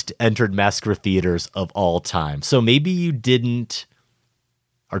least entered massacre theaters of all time. So maybe you didn't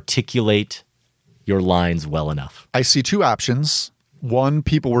articulate your lines well enough. I see two options. One,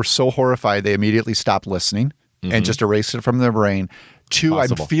 people were so horrified they immediately stopped listening and just erased it from their brain. Two,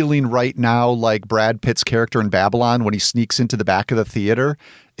 I'm feeling right now like Brad Pitt's character in Babylon when he sneaks into the back of the theater,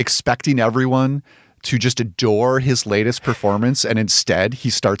 expecting everyone to just adore his latest performance, and instead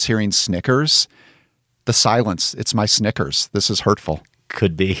he starts hearing snickers. The silence, it's my snickers. This is hurtful.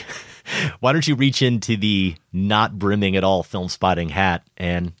 Could be. Why don't you reach into the not brimming at all film spotting hat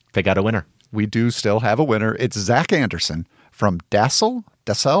and pick out a winner? We do still have a winner. It's Zach Anderson from Dassel,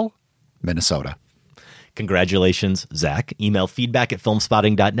 Minnesota. Congratulations, Zach. Email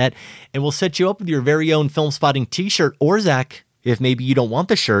feedback@filmspotting.net, and we'll set you up with your very own Film Spotting t-shirt. Or, Zach, if maybe you don't want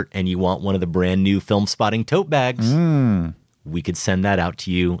the shirt and you want one of the brand new Film Spotting tote bags, we could send that out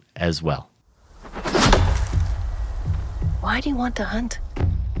to you as well. Why do you want to hunt?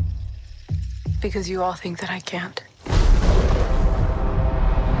 Because you all think that I can't.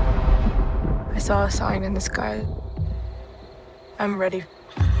 I saw a sign in the sky. I'm ready.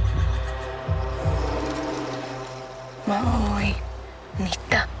 Maui,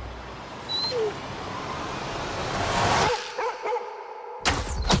 Nita.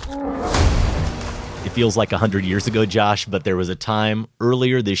 It feels like 100 years ago, Josh, but there was a time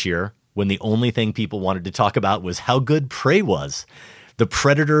earlier this year when the only thing people wanted to talk about was how good Prey was. The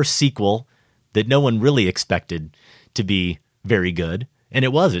Predator sequel that no one really expected to be very good. And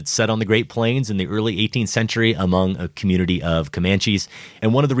it was. It's set on the Great Plains in the early 18th century among a community of Comanches.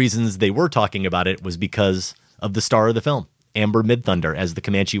 And one of the reasons they were talking about it was because of the star of the film, Amber Midthunder, as the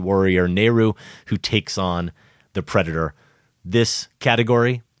Comanche warrior Nehru, who takes on the Predator. This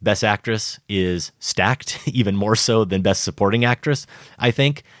category, Best Actress, is stacked, even more so than Best Supporting Actress, I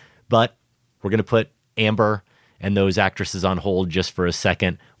think. But we're going to put Amber and those actresses on hold just for a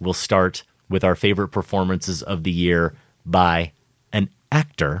second. We'll start with our favorite performances of the year by an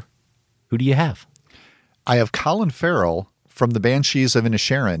actor. Who do you have? I have Colin Farrell from the Banshees of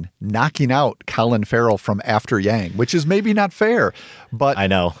Inisherin, knocking out Colin Farrell from After Yang, which is maybe not fair. But I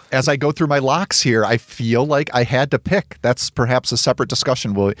know. As I go through my locks here, I feel like I had to pick. That's perhaps a separate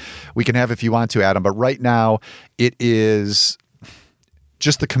discussion we can have if you want to, Adam. But right now, it is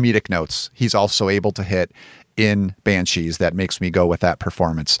just the comedic notes he's also able to hit in Banshees that makes me go with that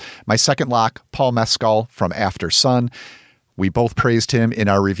performance. My second lock, Paul Mescal from After Sun. We both praised him in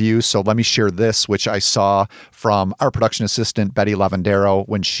our review, so let me share this, which I saw from our production assistant, Betty Lavandero,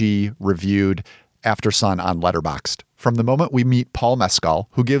 when she reviewed After Sun on Letterboxd. From the moment we meet Paul Mescal,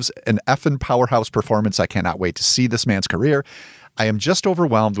 who gives an effing powerhouse performance, I cannot wait to see this man's career. I am just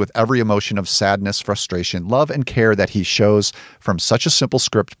overwhelmed with every emotion of sadness, frustration, love, and care that he shows from such a simple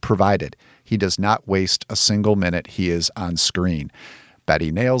script provided. He does not waste a single minute he is on screen.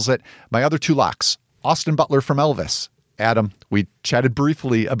 Betty nails it. My other two locks, Austin Butler from Elvis. Adam, we chatted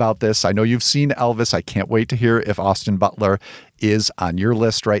briefly about this. I know you've seen Elvis. I can't wait to hear if Austin Butler is on your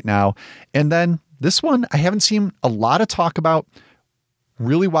list right now. And then this one I haven't seen a lot of talk about.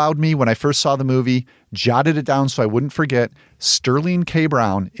 Really wowed me when I first saw the movie, jotted it down so I wouldn't forget. Sterling K.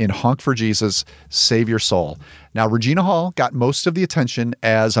 Brown in Honk for Jesus, Save Your Soul. Now, Regina Hall got most of the attention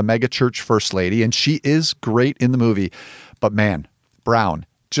as a mega church first lady, and she is great in the movie. But man, Brown,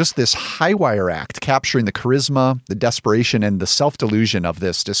 just this high wire act, capturing the charisma, the desperation, and the self-delusion of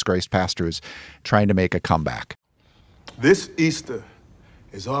this disgraced pastor who's trying to make a comeback. This Easter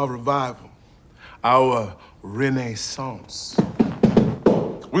is our revival, our renaissance.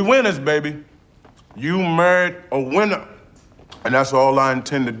 We winners, baby. You married a winner. And that's all I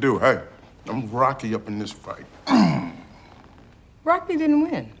intend to do. Hey, I'm Rocky up in this fight. Rocky didn't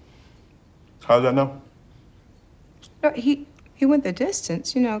win. How's that know? No, he went the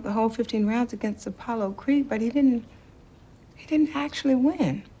distance, you know, the whole 15 rounds against Apollo Creed, but he didn't actually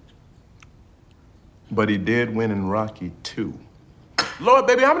win. But he did win in Rocky 2. Lord,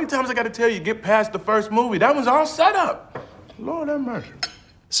 baby, how many times I gotta tell you, get past the first movie? That was all set up. Lord have mercy.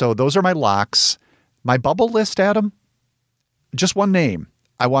 So those are my locks. My bubble list, Adam, just one name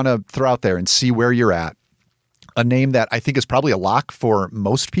I want to throw out there and see where you're at. A name that I think is probably a lock for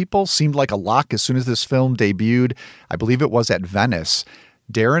most people, seemed like a lock as soon as this film debuted. I believe it was at Venice.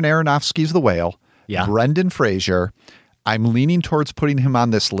 Darren Aronofsky's The Whale. Yeah. Brendan Fraser. I'm leaning towards putting him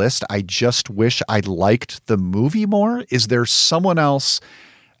on this list. I just wish I liked the movie more. Is there someone else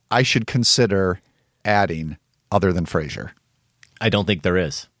I should consider adding other than Fraser? I don't think there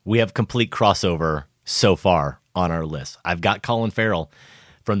is. We have complete crossover so far on our list. I've got Colin Farrell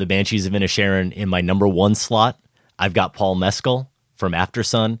from the Banshees of Inisherin in my number 1 slot. I've got Paul Mescal from After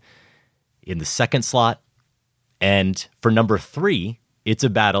Sun in the 2nd slot. And for number 3, it's a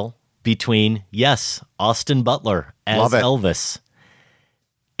battle between, yes, Austin Butler as Elvis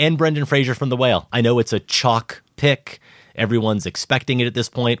and Brendan Fraser from The Whale. I know it's a chalk pick. Everyone's expecting it at this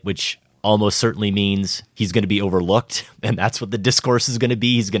point, which almost certainly means he's going to be overlooked, and that's what the discourse is going to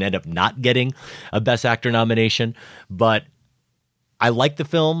be. He's going to end up not getting a Best Actor nomination. But I like the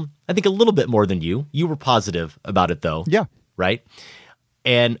film, I think, a little bit more than you. You were positive about it, though. Yeah. Right?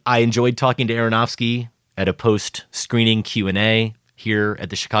 And I enjoyed talking to Aronofsky at a post-screening Q&A here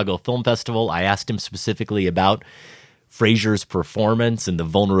at the Chicago Film Festival. I asked him specifically about Fraser's performance and the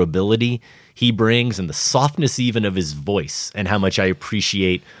vulnerability he brings and the softness even of his voice and how much I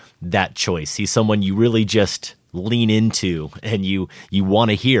appreciate that choice. He's someone you really just lean into and you want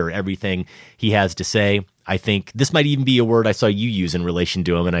to hear everything he has to say. I think this might even be a word I saw you use in relation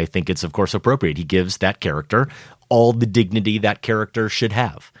to him, and I think it's, of course, appropriate. He gives that character all the dignity that character should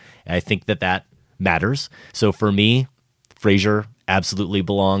have. And I think that matters. So for me, Fraser absolutely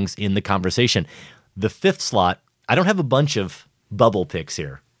belongs in the conversation. The 5th slot, I don't have a bunch of bubble picks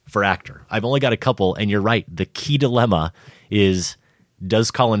here for actor. I've only got a couple, and you're right. The key dilemma is,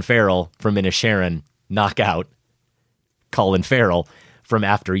 does Colin Farrell from Inisherin knock out Colin Farrell from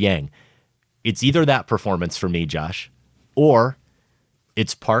After Yang? It's either that performance for me, Josh, or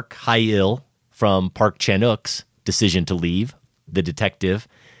it's Park Hae-il from Park Chan-wook's decision to leave, the detective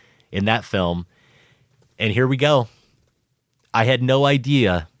in that film. And here we go. I had no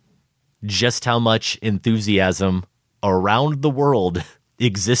idea just how much enthusiasm around the world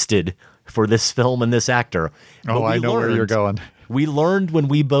existed for this film and this actor. Oh, I know where you're going. We learned when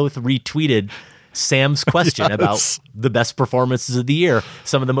we both retweeted Sam's question about the best performances of the year,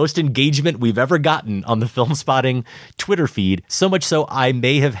 some of the most engagement we've ever gotten on the Film Spotting Twitter feed, so much so I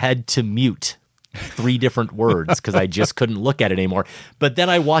may have had to mute 3 different words because I just couldn't look at it anymore. But then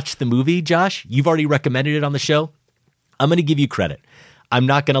I watched the movie, Josh. You've already recommended it on the show. I'm going to give you credit. I'm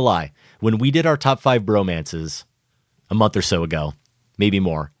not going to lie. When we did our top 5 bromances a month or so ago, maybe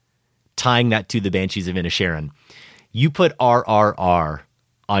more, tying that to the Banshees of Inisherin, You put RRR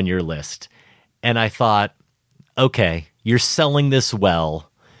on your list, and I thought, okay, you're selling this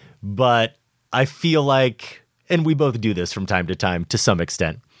well, but I feel like, and we both do this from time to time to some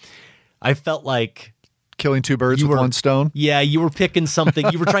extent, I felt like killing two birds with one stone. Yeah, you were picking something.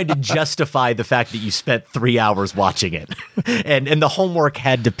 You were trying to justify the fact that you spent 3 hours watching it, and the homework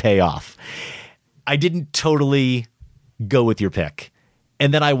had to pay off. I didn't totally go with your pick.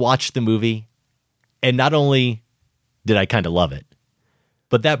 And then I watched the movie, and not only did I kind of love it,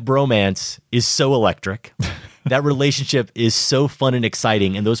 but that bromance is so electric. That relationship is so fun and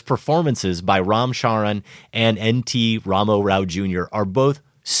exciting, and those performances by Ram Charan and N.T. Ramo Rao Jr. are both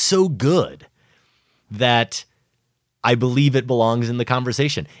so good that I believe it belongs in the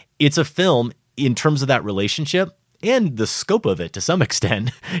conversation. It's a film, in terms of that relationship and the scope of it to some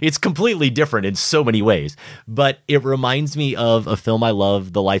extent, it's completely different in so many ways. But it reminds me of a film I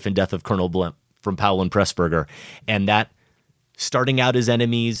love, The Life and Death of Colonel Blimp, from Powell and Pressburger. And that starting out as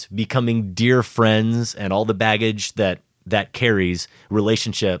enemies, becoming dear friends, and all the baggage that carries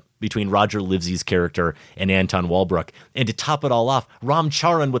relationship between Roger Livesey's character and Anton Walbrook. And to top it all off, Ram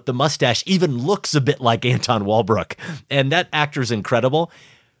Charan with the mustache even looks a bit like Anton Walbrook. And that actor's incredible.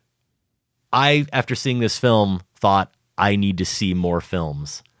 I, after seeing this film, thought I need to see more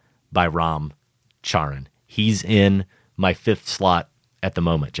films by Ram Charan. He's in my 5th slot at the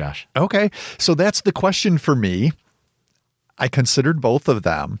moment, Josh. Okay. So that's the question for me. I considered both of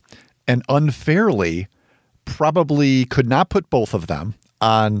them, and unfairly probably could not put both of them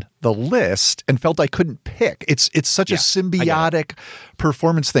on the list and felt I couldn't pick. It's such a symbiotic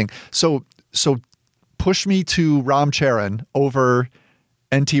performance thing. So push me to Ram Charan over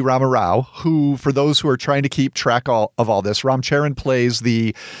N.T. Rama Rao, who, for those who are trying to keep track of all this, Ram Charan plays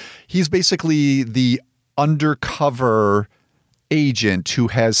he's basically the undercover agent who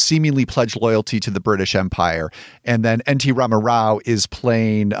has seemingly pledged loyalty to the British Empire. And then N.T. Rama Rao is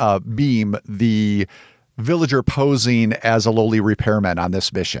playing Beam, the villager posing as a lowly repairman on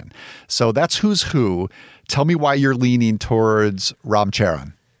this mission. So that's who's who. Tell me why you're leaning towards Ram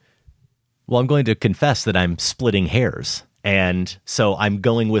Charan. Well, I'm going to confess that I'm splitting hairs. And so I'm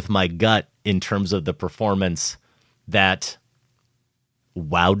going with my gut in terms of the performance that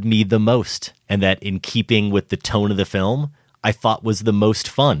wowed me the most, and that, in keeping with the tone of the film, I thought was the most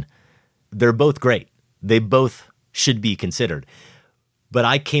fun. They're both great. They both should be considered. But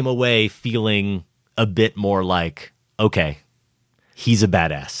I came away feeling a bit more like, okay, he's a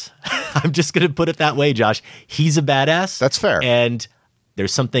badass. I'm just going to put it that way, Josh. He's a badass. That's fair. And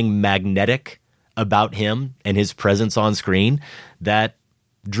there's something magnetic about him and his presence on screen that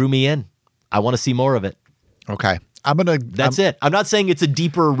drew me in. I want to see more of it. Okay. That's it. I'm not saying it's a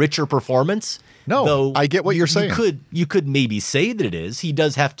deeper, richer performance. No, though I get what you're saying. You could maybe say that it is. He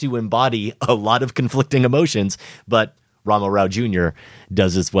does have to embody a lot of conflicting emotions, but Ramo Rao Jr.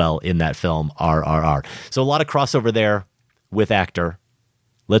 does as well in that film, RRR. So a lot of crossover there with actor.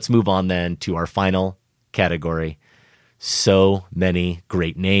 Let's move on then to our final category. So many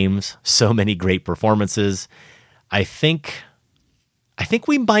great names, so many great performances. I think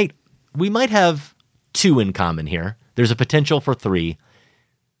we might have 2 in common here. There's a potential for 3.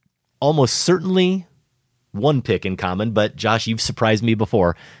 Almost certainly 1 pick in common, but Josh, you've surprised me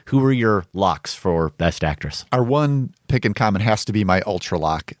before. Who are your locks for Best Actress? Our 1 pick in common has to be my ultra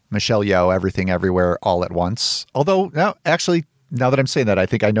lock, Michelle Yeoh, Everything Everywhere All at Once. Although, now that I'm saying that, I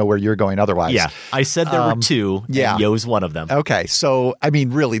think I know where you're going otherwise. Yeah, I said there were 2, and Yeoh's one of them. Okay, so, I mean,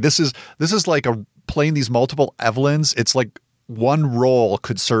 really, this is like playing these multiple Evelyns. It's like one role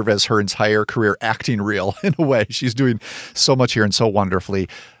could serve as her entire career acting reel in a way. She's doing so much here and so wonderfully.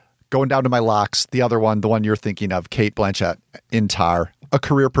 Going down to my locks, the other one, the one you're thinking of, Cate Blanchett in Tar, a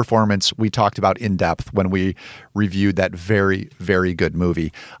career performance we talked about in depth when we reviewed that very, very good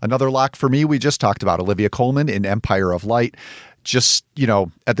movie. Another lock for me, we just talked about Olivia Colman in Empire of Light. Just,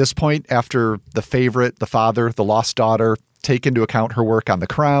 at this point, after The Favorite, The Father, The Lost Daughter, take into account her work on The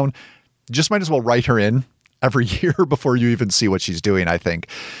Crown, just might as well write her in every year before you even see what she's doing, I think.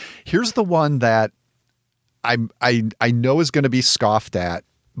 Here's the one that I know is going to be scoffed at,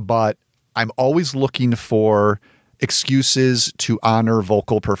 but I'm always looking for excuses to honor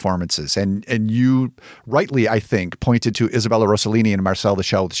vocal performances. And you rightly, I think, pointed to Isabella Rossellini and Marcel the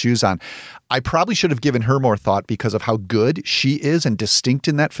Shell with Shoes On. I probably should have given her more thought because of how good she is and distinct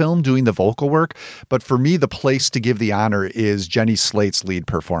in that film doing the vocal work. But for me, the place to give the honor is Jenny Slate's lead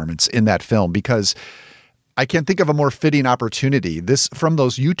performance in that film, because I can't think of a more fitting opportunity. This, from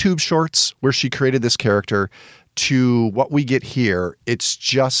those YouTube shorts where she created this character to what we get here, it's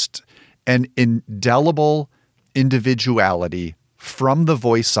just an indelible individuality from the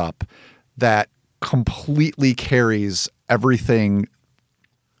voice up that completely carries everything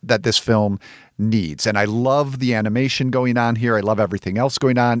that this film needs. And I love the animation going on here. I love everything else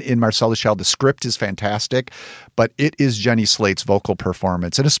going on in Marcel the Shell. The script is fantastic, but it is Jenny Slate's vocal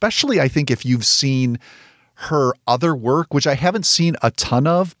performance. And especially, I think, if you've seen her other work, which I haven't seen a ton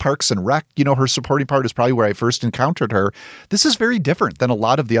of, Parks and Rec, her supporting part is probably where I first encountered her. This is very different than a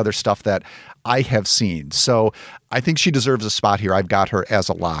lot of the other stuff that I have seen. So I think she deserves a spot here. I've got her as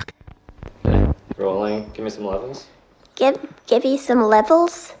a lock. Rolling. Give me some levels. Give you some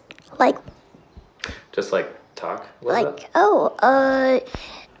levels? Like, Just like talk a little bit.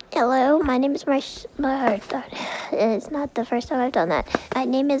 Hello, my name is it's not the first time I've done that. My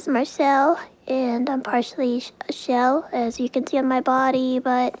name is Marcel, and I'm partially a shell, as you can see on my body,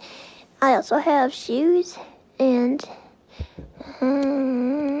 but I also have shoes and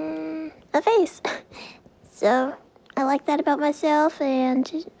a face. So I like that about myself,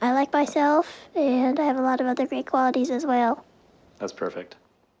 and I like myself, and I have a lot of other great qualities as well. That's perfect.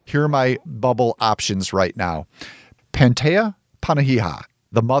 Here are my bubble options right now. Pantea Panahiha,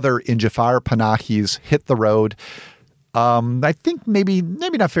 the mother in Jafar Panahi's Hit the Road. I think maybe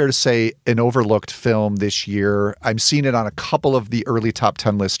not fair to say an overlooked film this year. I'm seeing it on a couple of the early top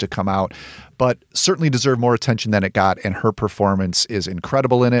 10 lists to come out, but certainly deserved more attention than it got, and her performance is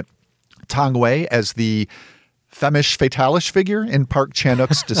incredible in it. Tong Wei as the femish fatalish figure in Park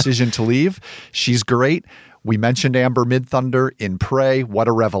Chan-wook's Decision to Leave. She's great. We mentioned Amber Midthunder in Prey. What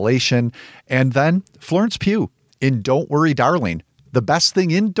a revelation. And then Florence Pugh in Don't Worry, Darling. The best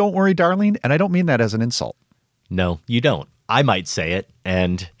thing in Don't Worry, Darling, and I don't mean that as an insult. No, you don't. I might say it,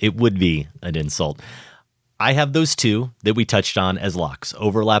 and it would be an insult. I have those two that we touched on as locks.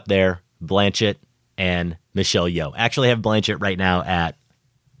 Overlap there, Blanchett and Michelle Yeoh. Actually, I have Blanchett right now at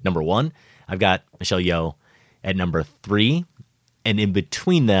number 1. I've got Michelle Yeoh at number 3. And in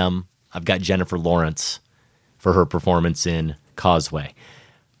between them, I've got Jennifer Lawrence for her performance in Causeway.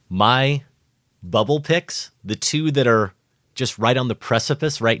 My bubble picks, the two that are just right on the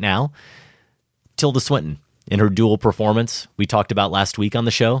precipice right now, Tilda Swinton in her dual performance we talked about last week on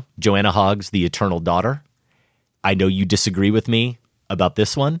the show, Joanna Hogg's The Eternal Daughter. I know you disagree with me about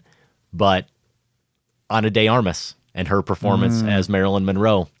this one, but Ana de Armas and her performance as Marilyn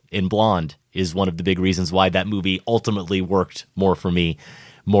Monroe in Blonde is one of the big reasons why that movie ultimately worked more for me,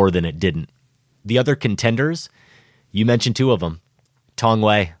 more than it didn't. The other contenders, you mentioned two of them. Tong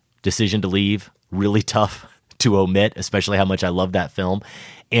Wei, Decision to Leave, really tough to omit, especially how much I love that film.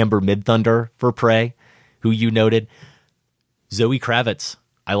 Amber Midthunder for Prey, who you noted. Zoe Kravitz,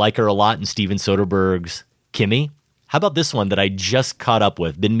 I like her a lot in Steven Soderbergh's Kimmy. How about this one that I just caught up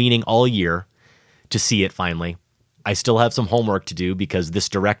with? Been meaning all year to see it finally. I still have some homework to do because this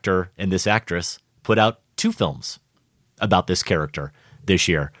director and this actress put out 2 films about this character this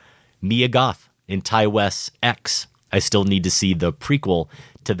year. Mia Goth in Ty West's X. I still need to see the prequel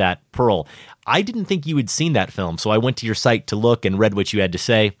to that, Pearl. I didn't think you had seen that film, so I went to your site to look and read what you had to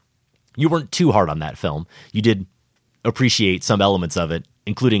say. You weren't too hard on that film. You did appreciate some elements of it,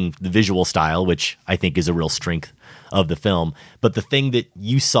 including the visual style, which I think is a real strength of the film. But the thing that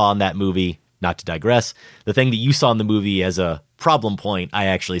you saw in that movie, not to digress, the thing that you saw in the movie as a problem point, I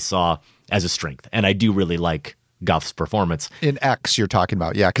actually saw as a strength. And I do really like Goth's performance. In X you're talking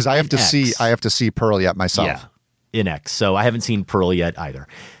about. Yeah, because I have to see Pearl yet myself. Yeah, in X. So I haven't seen Pearl yet either.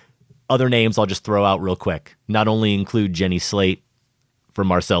 Other names I'll just throw out real quick. Not only include Jenny Slate from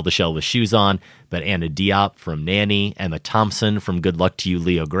Marcel the Shell with Shoes On, but Anna Diop from Nanny, Emma Thompson from Good Luck to You,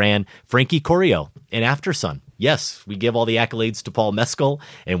 Leo Grande, Frankie Corio in Aftersun. Yes, we give all the accolades to Paul Mescal,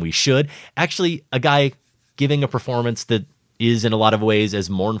 and we should. Actually, a guy giving a performance that is in a lot of ways as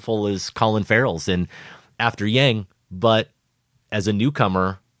mournful as Colin Farrell's in After Yang, but as a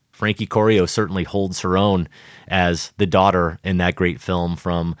newcomer, Frankie Corio certainly holds her own as the daughter in that great film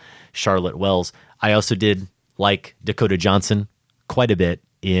from Charlotte Wells. I also did like Dakota Johnson quite a bit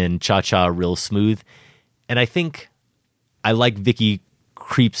in Cha-Cha Real Smooth, and I think I like Vicky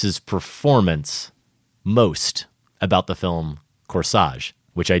Krieps' performance most about the film Corsage,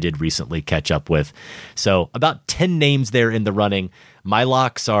 which I did recently catch up with. So about 10 names there in the running. My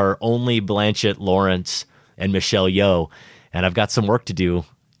locks are only Blanchett, Lawrence, and Michelle Yeoh, and I've got some work to do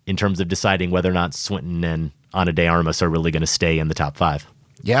in terms of deciding whether or not Swinton and Ana de Armas are really going to stay in the top 5.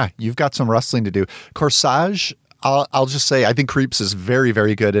 Yeah, you've got some wrestling to do. Corsage, I'll just say I think Krieps is very,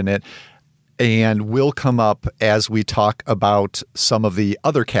 very good in it, and will come up as we talk about some of the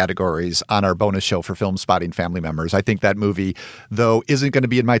other categories on our bonus show for Film Spotting family members. I think that movie, though, isn't going to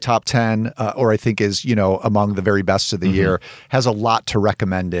be in my top 10, or I think is, among the very best of the year, has a lot to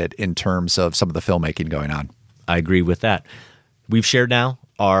recommend it in terms of some of the filmmaking going on. I agree with that. We've shared now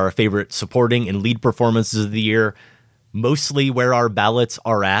our favorite supporting and lead performances of the year, mostly where our ballots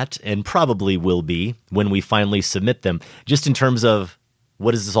are at and probably will be when we finally submit them. Just in terms of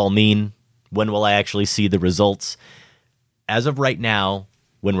what does this all mean? When will I actually see the results? As of right now,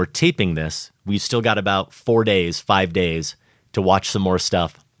 when we're taping this, we've still got about 5 days to watch some more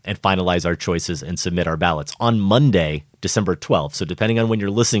stuff and finalize our choices and submit our ballots. On Monday, December 12th, so depending on when you're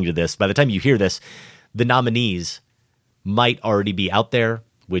listening to this, by the time you hear this, the nominees might already be out there,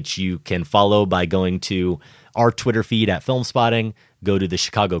 which you can follow by going to our Twitter feed at FilmSpotting, go to the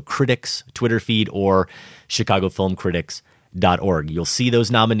Chicago Critics Twitter feed or ChicagoFilmCritics.org. You'll see those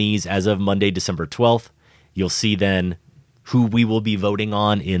nominees as of Monday, December 12th. You'll see then who we will be voting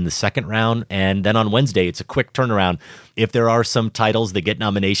on in the second round. And then on Wednesday, it's a quick turnaround. If there are some titles that get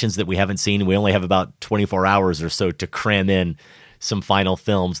nominations that we haven't seen, we only have about 24 hours or so to cram in some final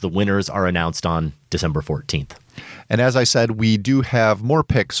films. The winners are announced on December 14th. And as I said, we do have more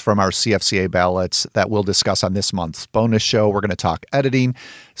picks from our CFCA ballots that we'll discuss on this month's bonus show. We're going to talk editing,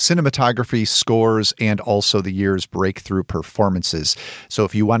 cinematography, scores, and also the year's breakthrough performances. So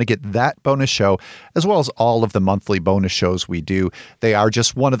if you want to get that bonus show, as well as all of the monthly bonus shows we do, they are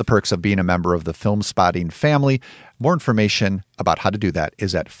just one of the perks of being a member of the Film Spotting family. More information about how to do that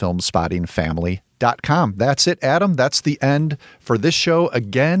is at filmspottingfamily.com. That's it, Adam. That's the end for this show.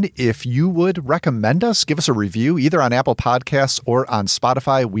 Again, if you would recommend us, give us a review either on Apple Podcasts or on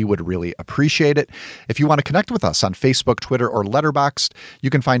Spotify. We would really appreciate it. If you want to connect with us on Facebook, Twitter, or Letterboxd, you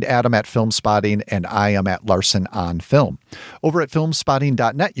can find Adam at FilmSpotting and I am at Larson on Film. Over at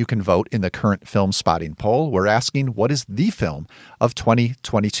filmspotting.net, you can vote in the current Film Spotting poll. We're asking, what is the film of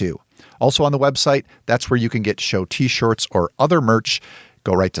 2022? Also on the website, that's where you can get show t-shirts or other merch.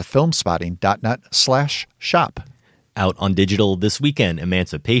 Go right to filmspotting.net/shop. Out on digital this weekend,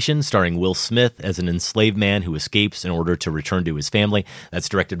 Emancipation, starring Will Smith as an enslaved man who escapes in order to return to his family. That's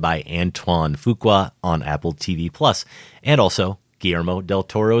directed by Antoine Fuqua on Apple TV+. And also Guillermo del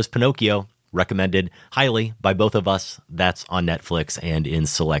Toro's Pinocchio, recommended highly by both of us. That's on Netflix and in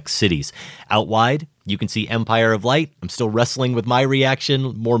select cities. Out wide, you can see Empire of Light. I'm still wrestling with my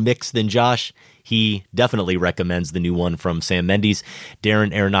reaction, more mixed than Josh. He definitely recommends the new one from Sam Mendes.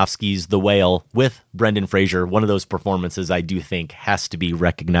 Darren Aronofsky's The Whale with Brendan Fraser, one of those performances I do think has to be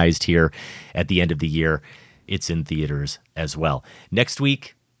recognized here at the end of the year. It's in theaters as well. Next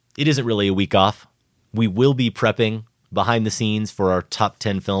week, it isn't really a week off. We will be prepping behind the scenes for our top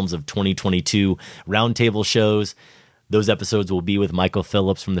 10 films of 2022 roundtable shows. Those episodes will be with Michael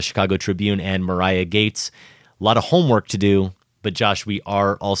Phillips from the Chicago Tribune and Mariah Gates. A lot of homework to do. But Josh, we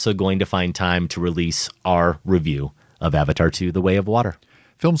are also going to find time to release our review of Avatar 2: The Way of Water.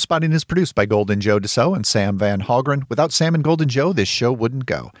 Film Spotting is produced by Golden Joe Deso and Sam Van Hallgren. Without Sam and Golden Joe, this show wouldn't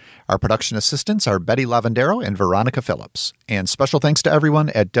go. Our production assistants are Betty Lavandero and Veronica Phillips. And special thanks to everyone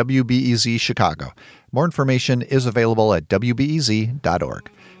at WBEZ Chicago. More information is available at WBEZ.org.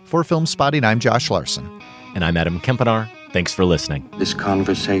 For Film Spotting, I'm Josh Larson. And I'm Adam Kempenaar. Thanks for listening. This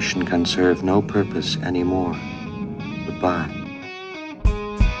conversation can serve no purpose anymore. Goodbye.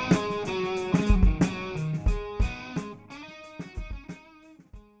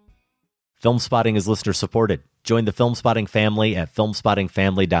 Film Spotting is listener supported. Join the Film Spotting family at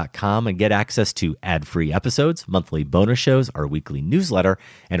filmspottingfamily.com and get access to ad-free episodes, monthly bonus shows, our weekly newsletter,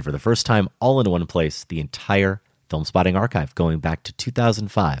 and for the first time, all in one place, the entire Film Spotting archive going back to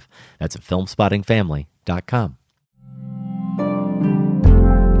 2005. That's at filmspottingfamily.com.